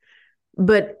was,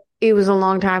 but it was a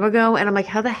long time ago. And I'm like,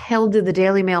 how the hell did the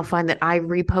Daily Mail find that I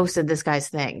reposted this guy's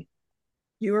thing?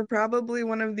 You were probably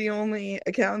one of the only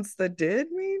accounts that did,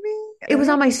 maybe? It was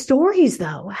on my stories,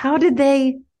 though. How did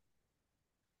they?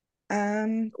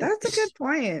 That's a good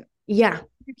point. Yeah.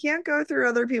 You can't go through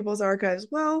other people's archives.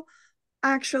 Well,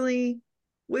 actually,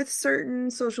 with certain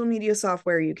social media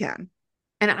software, you can.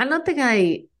 And I don't think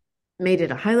I made it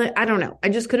a highlight. I don't know. I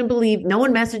just couldn't believe no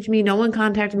one messaged me. No one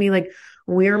contacted me. Like,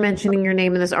 we're mentioning your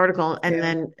name in this article. And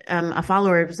then a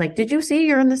follower was like, did you see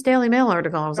you're in this Daily Mail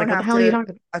article? I was like, what the hell are you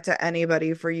talking about? To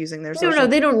anybody for using their social. No,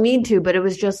 they don't need to. But it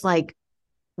was just like,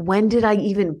 when did I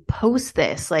even post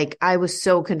this? Like, I was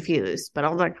so confused. But I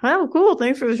was like, oh, cool.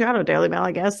 Thanks for the shout out, Daily Mail,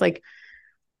 I guess. Like,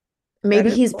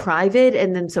 maybe he's private,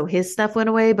 and then so his stuff went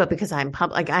away. But because I'm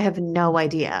public, like, I have no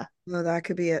idea. Well, that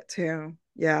could be it too.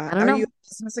 Yeah. I don't know. Are you a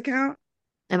business account?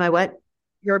 Am I what?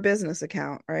 Your business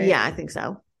account, right? Yeah, I think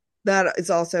so. That is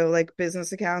also like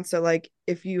business accounts. So like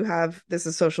if you have, this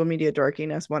is social media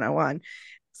dorkiness 101.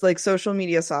 It's like social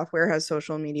media software has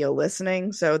social media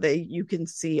listening, so that you can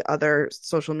see other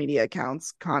social media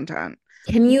accounts content.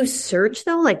 Can you search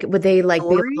though? Like, would they like be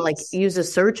able to like use a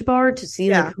search bar to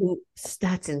see like who?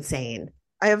 That's insane.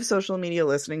 I have social media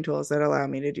listening tools that allow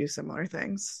me to do similar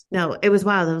things. No, it was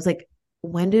wild. I was like,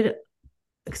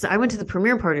 because I went to the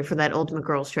premiere party for that Ultimate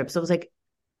Girls Trip. So I was like,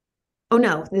 oh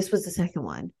no, this was the second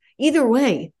one. Either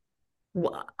way,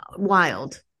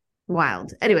 wild.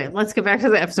 Anyway, let's get back to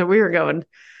the episode. We were going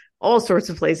all sorts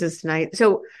of places tonight.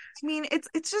 So, I mean,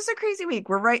 it's just a crazy week.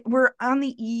 We're on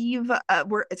the eve.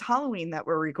 It's Halloween that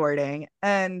we're recording,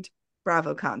 and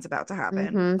BravoCon's about to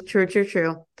happen. True.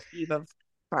 Eve of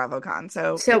BravoCon.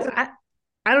 So I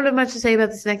don't have much to say about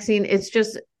this next scene. It's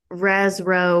just Raz,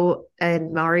 Ro,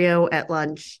 and Mario at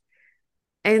lunch.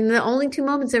 And the only two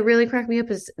moments that really crack me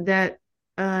up is that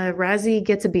Razzie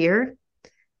gets a beer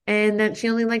and that she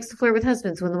only likes to flirt with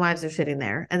husbands when the wives are sitting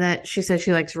there, and that she says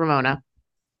she likes Ramona.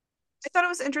 I thought it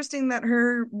was interesting that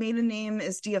her maiden name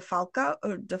is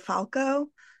DeFalco,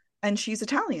 and she's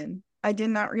Italian. I did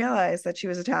not realize that she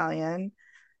was Italian,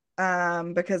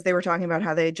 because they were talking about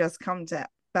how they had just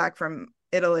back from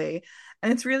Italy,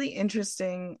 and it's really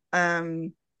interesting.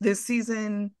 This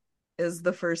season is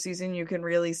the first season you can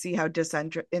really see how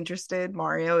disinterested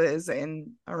Mario is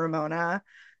in Ramona,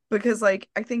 because like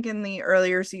I think in the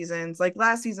earlier seasons, like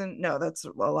last season, no, that's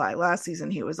a lie. Last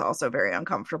season he was also very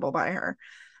uncomfortable by her.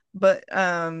 But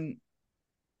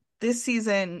this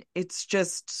season it's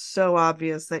just so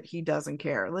obvious that he doesn't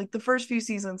care. Like the first few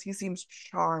seasons he seems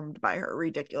charmed by her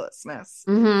ridiculousness.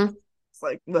 Mm-hmm. It's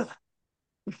like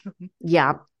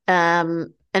Yeah.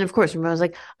 And of course Ramona's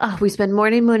like, oh, we spend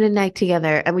morning, moon, and night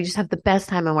together, and we just have the best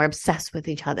time, and we're obsessed with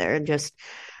each other, and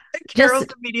Carol's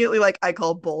immediately like, I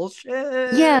call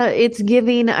bullshit. Yeah, it's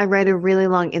giving. I read a really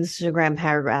long Instagram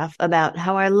paragraph about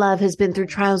how our love has been through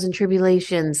trials and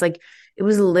tribulations. Like it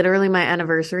was literally my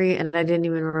anniversary, and I didn't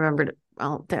even remember.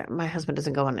 Well, my husband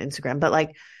doesn't go on Instagram, but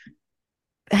like,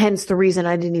 hence the reason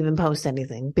I didn't even post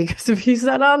anything, because if he's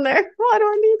not on there, why do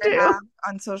I need to?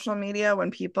 On social media,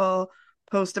 when people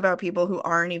post about people who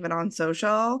aren't even on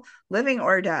social, living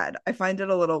or dead, I find it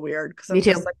a little weird because Me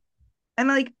too. like, and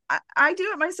like I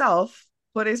do it myself,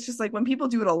 but it's just like when people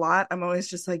do it a lot, I'm always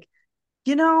just like,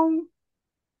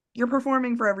 you're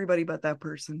performing for everybody but that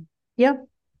person. Yeah,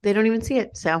 they don't even see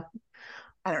it. So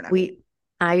I don't know.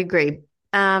 I agree.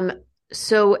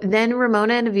 So then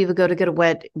Ramona and Aviva go to get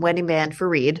a wedding band for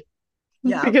Reed.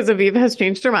 Yeah. Because Aviva has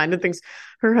changed her mind and thinks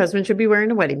her husband should be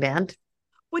wearing a wedding band.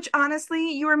 Which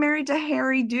honestly, you were married to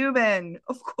Harry Dubin.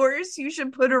 Of course you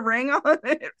should put a ring on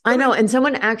it. I know. And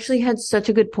someone actually had such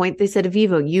a good point. They said,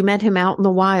 Aviva, you met him out in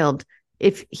the wild.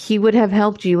 If he would have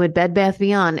helped you at Bed Bath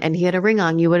Beyond and he had a ring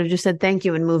on, you would have just said thank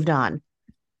you and moved on.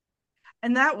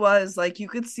 And that was like, you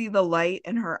could see the light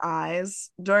in her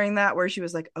eyes during that, where she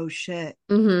was like, oh shit.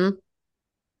 Mm-hmm.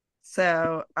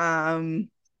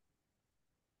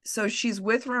 So she's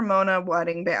with Ramona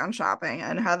wedding band shopping,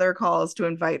 and Heather calls to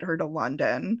invite her to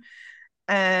London.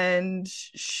 And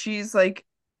she's like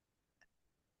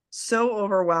so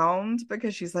overwhelmed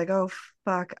because she's like, oh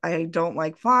fuck, I don't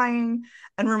like flying.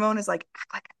 And Ramona's like,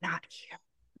 act like I'm not here.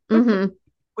 Mm-hmm.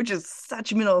 Which is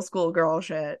such middle school girl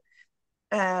shit.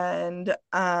 And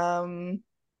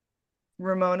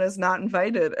Ramona's not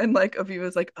invited, and like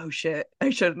Aviva's like, oh shit, I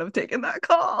shouldn't have taken that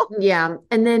call. Yeah.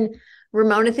 And then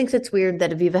Ramona thinks it's weird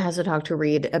that Aviva has to talk to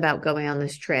Reed about going on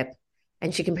this trip,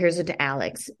 and she compares it to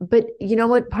Alex. But you know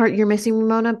what part you're missing,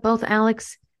 Ramona? Both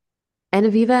Alex and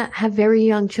Aviva have very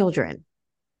young children.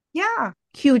 Yeah.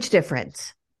 Huge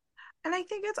difference. And I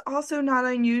think it's also not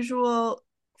unusual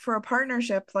for a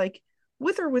partnership, like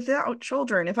with or without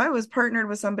children. If I was partnered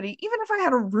with somebody, even if I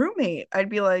had a roommate, I'd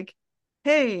be like,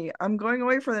 hey, I'm going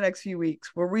away for the next few weeks.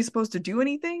 Were we supposed to do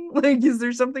anything? Like, is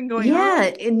there something going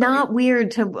on? Yeah, not weird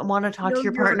to want to talk to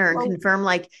your partner and confirm,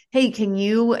 like, hey, can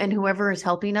you and whoever is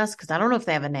helping us, because I don't know if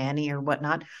they have a nanny or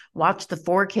whatnot, watch the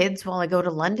 4 kids while I go to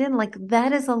London? Like,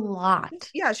 that is a lot.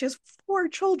 Yeah, she has 4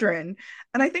 children.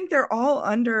 And I think they're all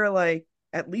under, like,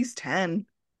 at least 10.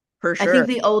 For sure. I think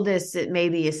the oldest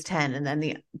maybe is 10, and then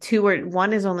the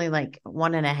 1 is only like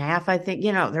 1.5, I think.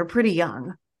 They're pretty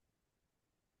young.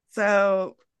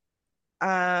 So,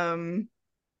 yeah,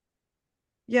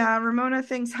 Ramona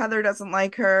thinks Heather doesn't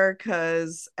like her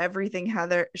because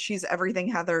she's everything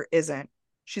Heather isn't.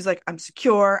 She's like, I'm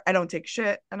secure, I don't take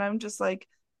shit. And I'm just like,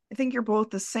 I think you're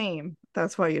both the same.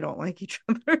 That's why you don't like each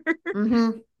other.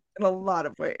 Mm-hmm. In a lot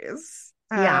of ways.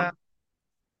 Yeah.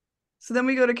 So then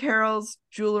we go to Carol's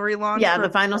jewelry launch. Yeah, the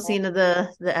final scene of the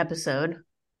episode.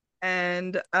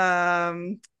 And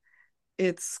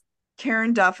it's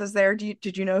Karen Duff is there.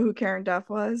 Did you know who Karen Duff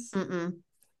was? Mm-mm.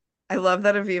 I love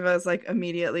that Aviva is like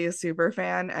immediately a super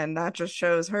fan, and that just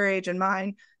shows her age and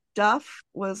mine. Duff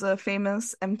was a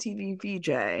famous MTV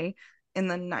VJ in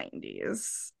the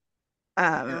 90s.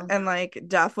 And like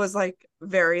Duff was like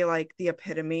very like the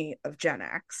epitome of Gen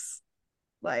X.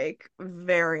 Like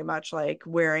very much like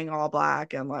wearing all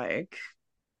black and like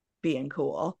being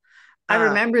cool. I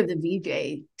remember the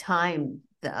VJ time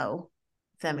though,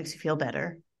 if that makes you feel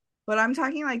better. But I'm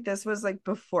talking like this was like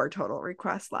before Total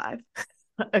Request Live.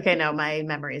 Okay, no, my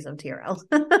memories of TRL.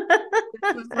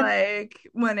 It was like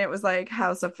when it was like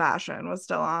House of Fashion was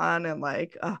still on, and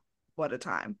like, what a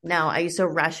time. No, I used to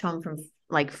rush home from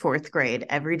like 4th grade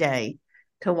every day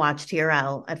to watch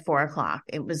TRL at 4:00.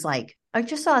 It was like, I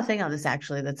just saw a thing on this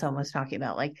actually that someone was talking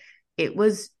about. Like, it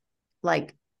was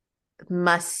like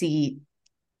must see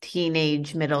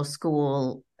teenage, middle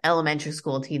school, elementary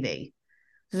school TV.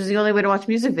 This was the only way to watch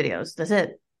music videos. That's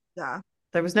it. Yeah.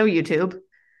 There was no YouTube.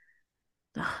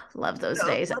 Ugh, love those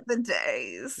days. Those were the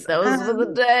days. Those were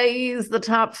the days, the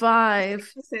top 5.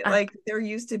 Like there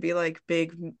used to be like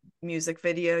big music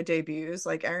video debuts.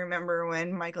 Like I remember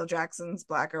when Michael Jackson's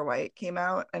Black or White came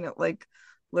out, and it like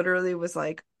literally was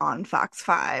like on Fox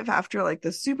 5 after like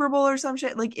the Super Bowl or some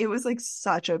shit. Like it was like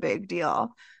such a big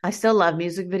deal. I still love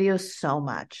music videos so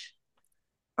much.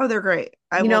 Oh, they're great.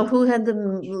 You know who had the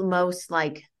most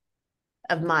like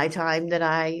of my time that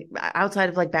I, outside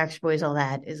of like Backstreet Boys, all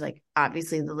that, is like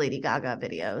obviously the Lady Gaga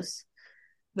videos.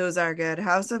 Those are good.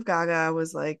 House of Gaga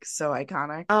was like so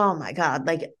iconic. Oh my God.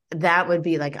 Like that would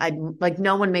be like,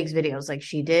 no one makes videos like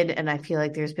she did. And I feel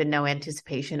like there's been no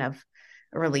anticipation of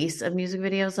a release of music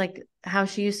videos like how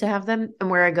she used to have them. And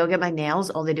where I go get my nails,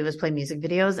 all they do is play music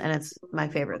videos. And it's my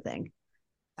favorite thing.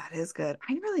 That is good.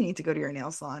 I really need to go to your nail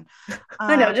salon.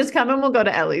 I know. Just come and we'll go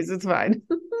to Ellie's. It's fine.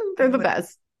 They're the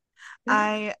best.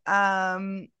 What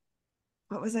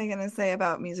was I gonna say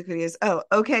about music videos? Oh,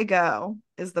 Okay Go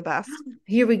is the best.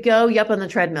 Here we go. Yup, on the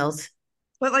treadmills.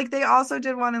 But like they also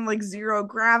did one in like zero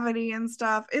gravity and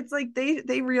stuff. It's like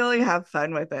they really have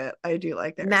fun with it. I do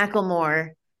like that.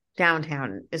 Macklemore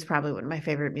Downtown is probably one of my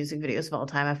favorite music videos of all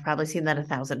time. I've probably seen that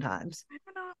 1,000 times. I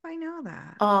don't know if I know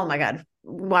that. Oh my God.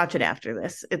 Watch it after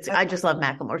this. I just love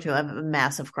Macklemore too. I have a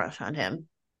massive crush on him.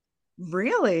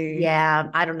 Really? Yeah,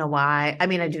 I don't know why. I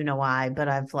mean, I do know why, but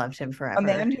I've loved him forever. A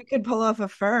man who could pull off a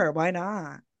fur. Why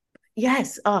not?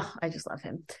 Yes. Oh, I just love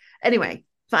him. Anyway,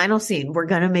 final scene. We're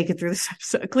going to make it through this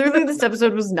episode. Clearly, this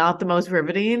episode was not the most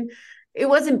riveting. It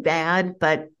wasn't bad,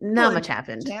 but not much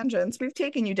happened. Tangents. We've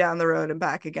taken you down the road and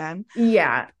back again.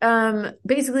 Yeah.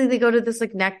 Basically, they go to this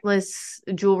like necklace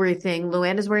jewelry thing.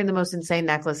 Luann is wearing the most insane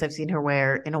necklace I've seen her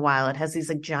wear in a while. It has these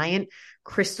like giant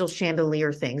crystal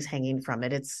chandelier things hanging from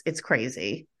it. It's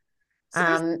crazy.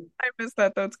 I missed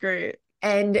that. That's great.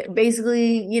 And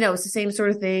basically, it's the same sort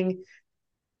of thing.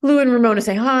 Lou and Ramona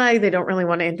say hi. They don't really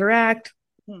want to interact.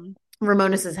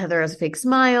 Ramona says Heather has a fake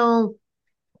smile.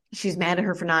 She's mad at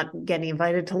her for not getting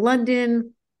invited to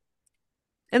London.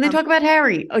 And they talk about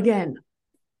Harry again.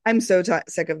 I'm so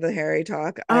sick of the Harry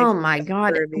talk. Oh my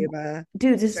God.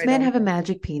 Dude, does this man have a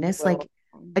magic penis? Like,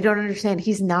 I don't understand.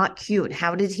 He's not cute.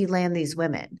 How did he land these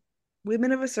women?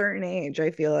 Women of a certain age,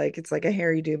 I feel like it's like a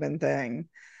Harry Dubin thing.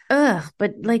 Ugh,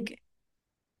 but like,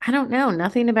 I don't know.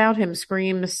 Nothing about him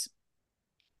screams.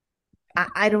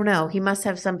 I don't know. He must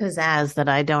have some pizzazz that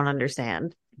I don't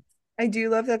understand. I do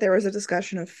love that there was a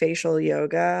discussion of facial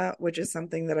yoga, which is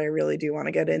something that I really do want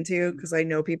to get into because I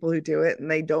know people who do it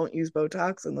and they don't use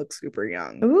Botox and look super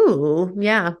young. Ooh,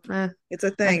 yeah. It's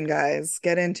a thing, guys.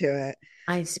 Get into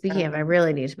it. Speaking of, I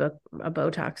really need to book my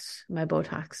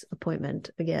Botox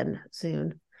appointment again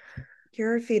soon.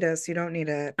 You're a fetus. You don't need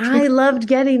it. I loved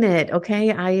getting it.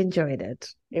 Okay. I enjoyed it.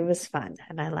 It was fun.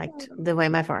 And I liked the way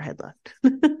my forehead looked.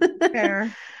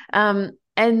 Fair. And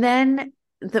then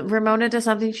Ramona does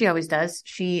something she always does.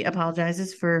 She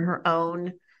apologizes for her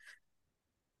own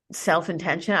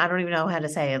self-intention. I don't even know how to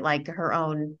say it. Like her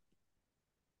own,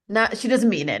 she doesn't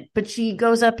mean it, but she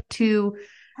goes up to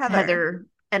Heather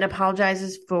and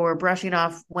apologizes for brushing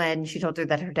off when she told her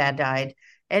that her dad died.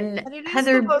 And it is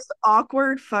Heather, the most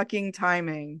awkward fucking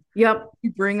timing. Yep.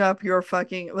 You bring up your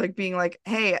fucking, like, being like,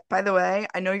 hey, by the way,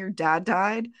 I know your dad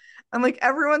died. And like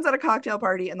everyone's at a cocktail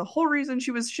party, and the whole reason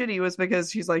she was shitty was because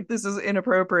she's like, this is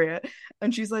inappropriate.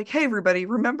 And she's like, hey, everybody,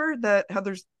 remember that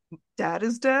Heather's dad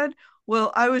is dead?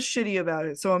 Well, I was shitty about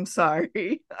it, so I'm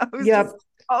sorry.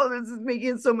 All this is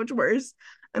making it so much worse.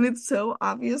 And it's so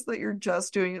obvious that you're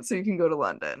just doing it so you can go to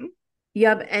London.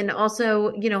 Yep. And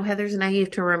also, Heather's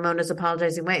naive to Ramona's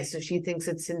apologizing way. So she thinks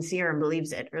it's sincere and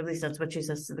believes it, or at least that's what she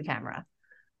says to the camera.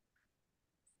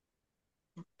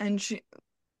 And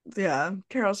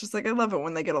Carol's just like, I love it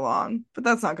when they get along, but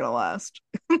that's not going to last.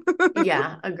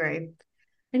 Yeah, agreed.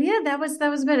 And yeah, that was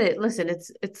about it. Listen,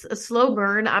 it's a slow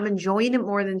burn. I'm enjoying it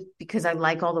more than because I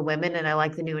like all the women and I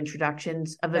like the new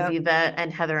introductions of Aviva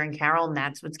and Heather and Carol, and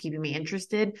that's what's keeping me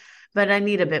interested. But I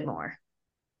need a bit more.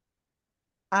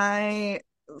 I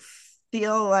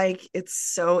feel like it's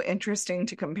so interesting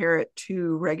to compare it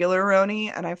to regular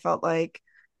RHONY, and I felt like,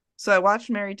 so I watched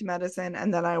Married to Medicine,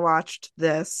 and then I watched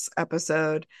this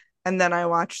episode, and then I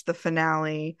watched the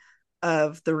finale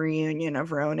of the reunion of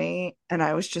RHONY, and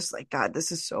I was just like, God,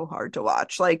 this is so hard to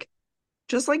watch. Like,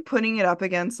 just like putting it up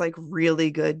against like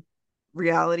really good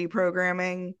reality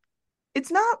programming.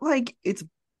 It's not like it's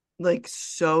like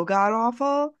so god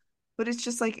awful, but it's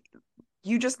just like,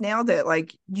 you just nailed it.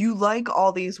 Like, you like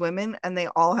all these women and they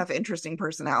all have interesting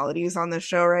personalities on the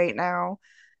show right now.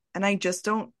 And I just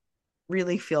don't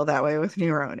really feel that way with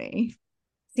New RHONY.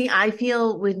 See, I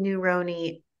feel with New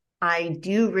RHONY, I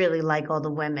do really like all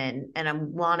the women and I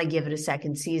want to give it a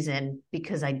second season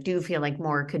because I do feel like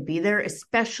more could be there,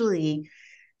 especially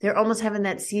they're almost having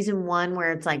that season 1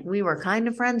 where it's like we were kind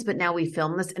of friends, but now we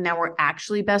film this and now we're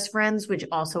actually best friends, which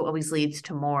also always leads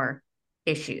to more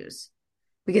issues.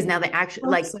 Because now they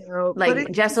actually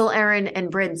Jessel, Erin, and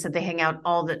Bryn said they hang out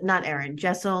not Erin,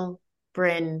 Jessel,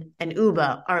 Bryn, and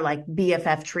Uba are like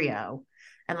BFF trio.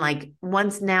 And like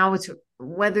once now it's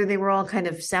whether they were all kind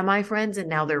of semi-friends and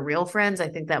now they're real friends, I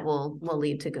think that will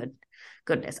lead to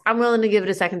goodness. I'm willing to give it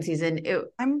a second season.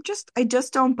 I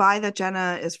just don't buy that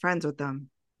Jenna is friends with them.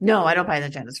 No, I don't buy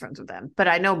that Jenna's friends with them. But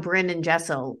I know Bryn and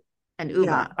Jessel and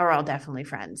Uba are all definitely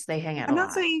friends. They hang out I'm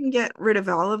not saying you can get rid of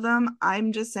all of them.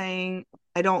 I'm just saying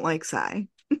I don't like Sai.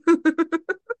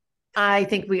 I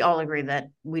think we all agree that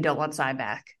we don't want Sai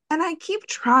back. And I keep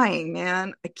trying,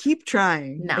 man. I keep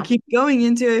trying. No. I keep going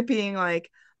into it being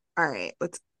like, all right,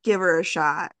 let's give her a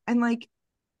shot. And like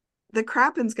the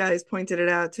Crappens guys pointed it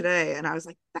out today, and I was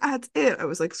like, that's it. I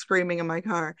was like screaming in my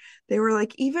car. They were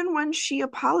like, even when she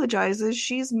apologizes,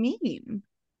 she's mean.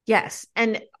 Yes.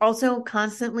 And also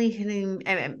constantly hitting,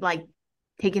 like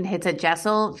taking hits at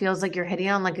Jessel feels like you're hitting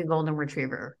on like a golden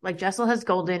retriever. Like Jessel has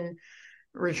golden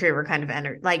retriever kind of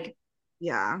energy. Like,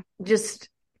 yeah, just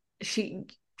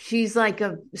she's like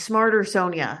a smarter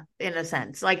Sonia in a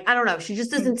sense. Like, I don't know. She just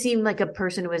doesn't seem like a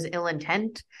person who has ill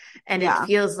intent. And it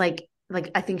feels like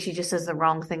I think she just says the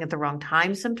wrong thing at the wrong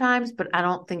time sometimes, but I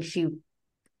don't think she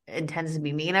intends to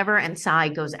be mean ever. And Sai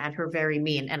goes at her very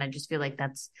mean. And I just feel like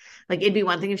that's like, it'd be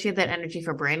one thing if she had that energy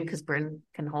for Bryn, because Bryn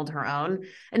can hold her own.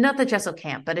 And not that Jessel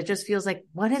can't, but it just feels like,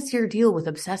 what is your deal with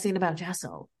obsessing about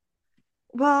Jessel?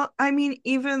 Well, I mean,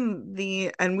 even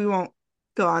and we won't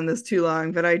go on this too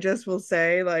long, but I just will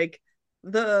say like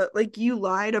you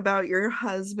lied about your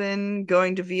husband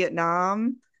going to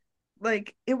Vietnam.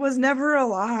 Like it was never a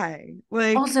lie.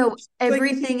 Like also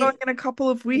everything going in a couple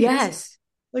of weeks. Yes.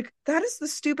 Like that is the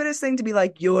stupidest thing to be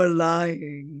like, you're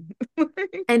lying.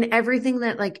 And everything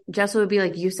that like Jessel would be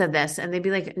like, you said this, and they'd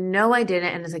be like, no, I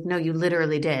didn't. And it's like, no, you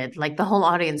literally did. Like the whole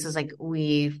audience is like,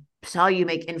 we saw you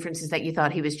make inferences that you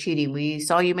thought he was cheating. We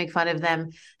saw you make fun of them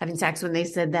having sex when they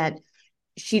said that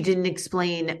she didn't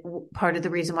explain part of the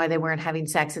reason why they weren't having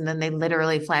sex. And then they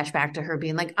literally flash back to her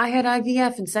being like, I had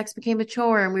IVF and sex became a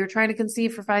chore and we were trying to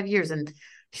conceive for 5 years. And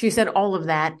she said all of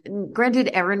that. And granted,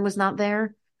 Erin was not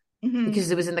there because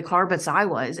it was in the car, but Sai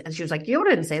was. And she was like, you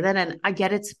didn't say that. And I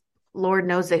get it's, Lord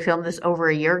knows they filmed this over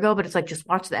a year ago, but it's like, just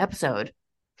watch the episode.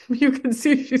 You can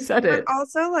see she said it. But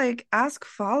also like ask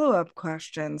follow-up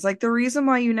questions. Like the reason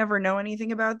why you never know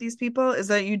anything about these people is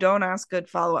that you don't ask good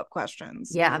follow-up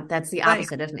questions. Yeah, that's the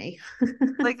opposite of me.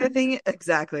 Like the thing,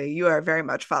 exactly. You are very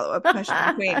much follow-up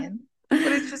question queen. But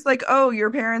it's just like, oh, your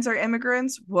parents are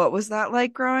immigrants. What was that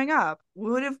like growing up?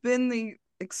 Would have been the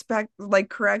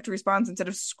correct response instead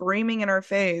of screaming in her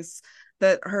face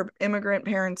that her immigrant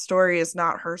parents' story is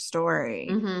not her story.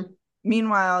 Mm-hmm.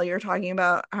 Meanwhile, you're talking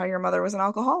about how your mother was an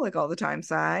alcoholic all the time,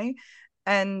 Sai,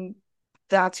 and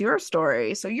that's your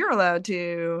story. So you're allowed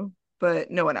to,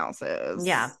 but no one else is.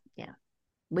 Yeah.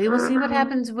 We will see what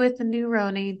happens with the new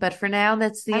RHONY, but for now,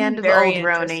 that's the end of old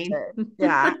RHONY.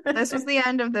 Yeah, this was the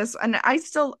end of this, and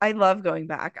I love going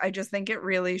back. I just think it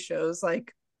really shows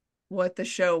like what the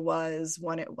show was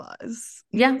when it was.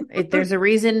 Yeah, there's a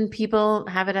reason people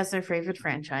have it as their favorite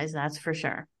franchise. That's for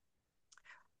sure.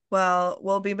 Well,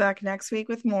 we'll be back next week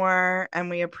with more, and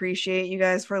we appreciate you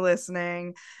guys for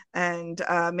listening. And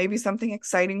maybe something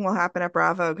exciting will happen at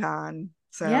BravoCon.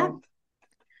 So yeah,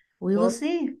 we will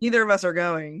see. Neither of us are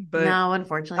going, but no,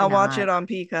 unfortunately, I'll watch it on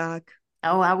Peacock.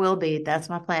 Oh, I will be. That's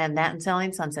my plan. That and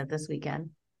Selling Sunset this weekend.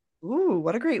 Ooh,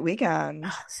 what a great weekend!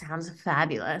 Oh, sounds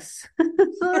fabulous.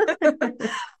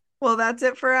 Well, that's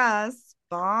it for us.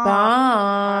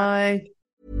 Bye.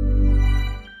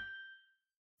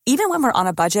 Even when we're on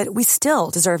a budget, we still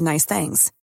deserve nice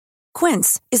things.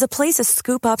 Quince is a place to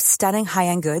scoop up stunning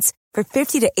high-end goods for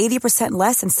 50 to 80%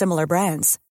 less than similar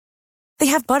brands. They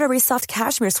have buttery soft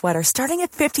cashmere sweaters starting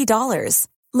at $50,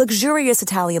 luxurious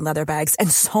Italian leather bags,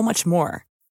 and so much more.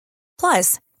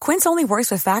 Plus, Quince only works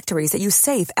with factories that use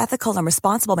safe, ethical, and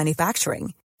responsible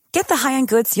manufacturing. Get the high-end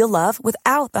goods you'll love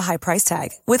without the high price tag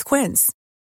with Quince.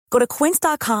 Go to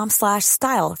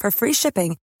quince.com/style for free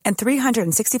shipping and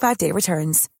 365-day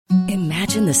returns.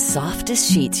 Imagine the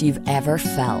softest sheets you've ever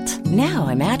felt. Now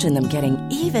imagine them getting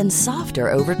even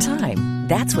softer over time.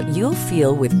 That's what you'll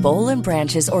feel with Boll &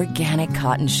 Branch's organic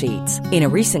cotton sheets. In a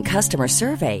recent customer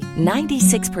survey,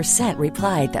 96%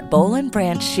 replied that Boll &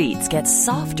 Branch sheets get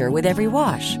softer with every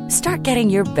wash. Start getting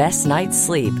your best night's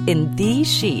sleep in these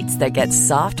sheets that get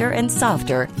softer and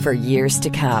softer for years to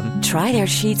come. Try their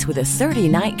sheets with a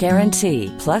 30-night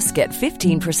guarantee. Plus, get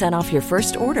 15% off your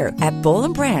first order at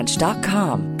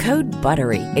bollandbranch.com. Code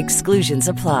BUTTERY. Exclusions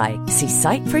apply. See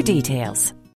site for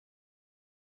details.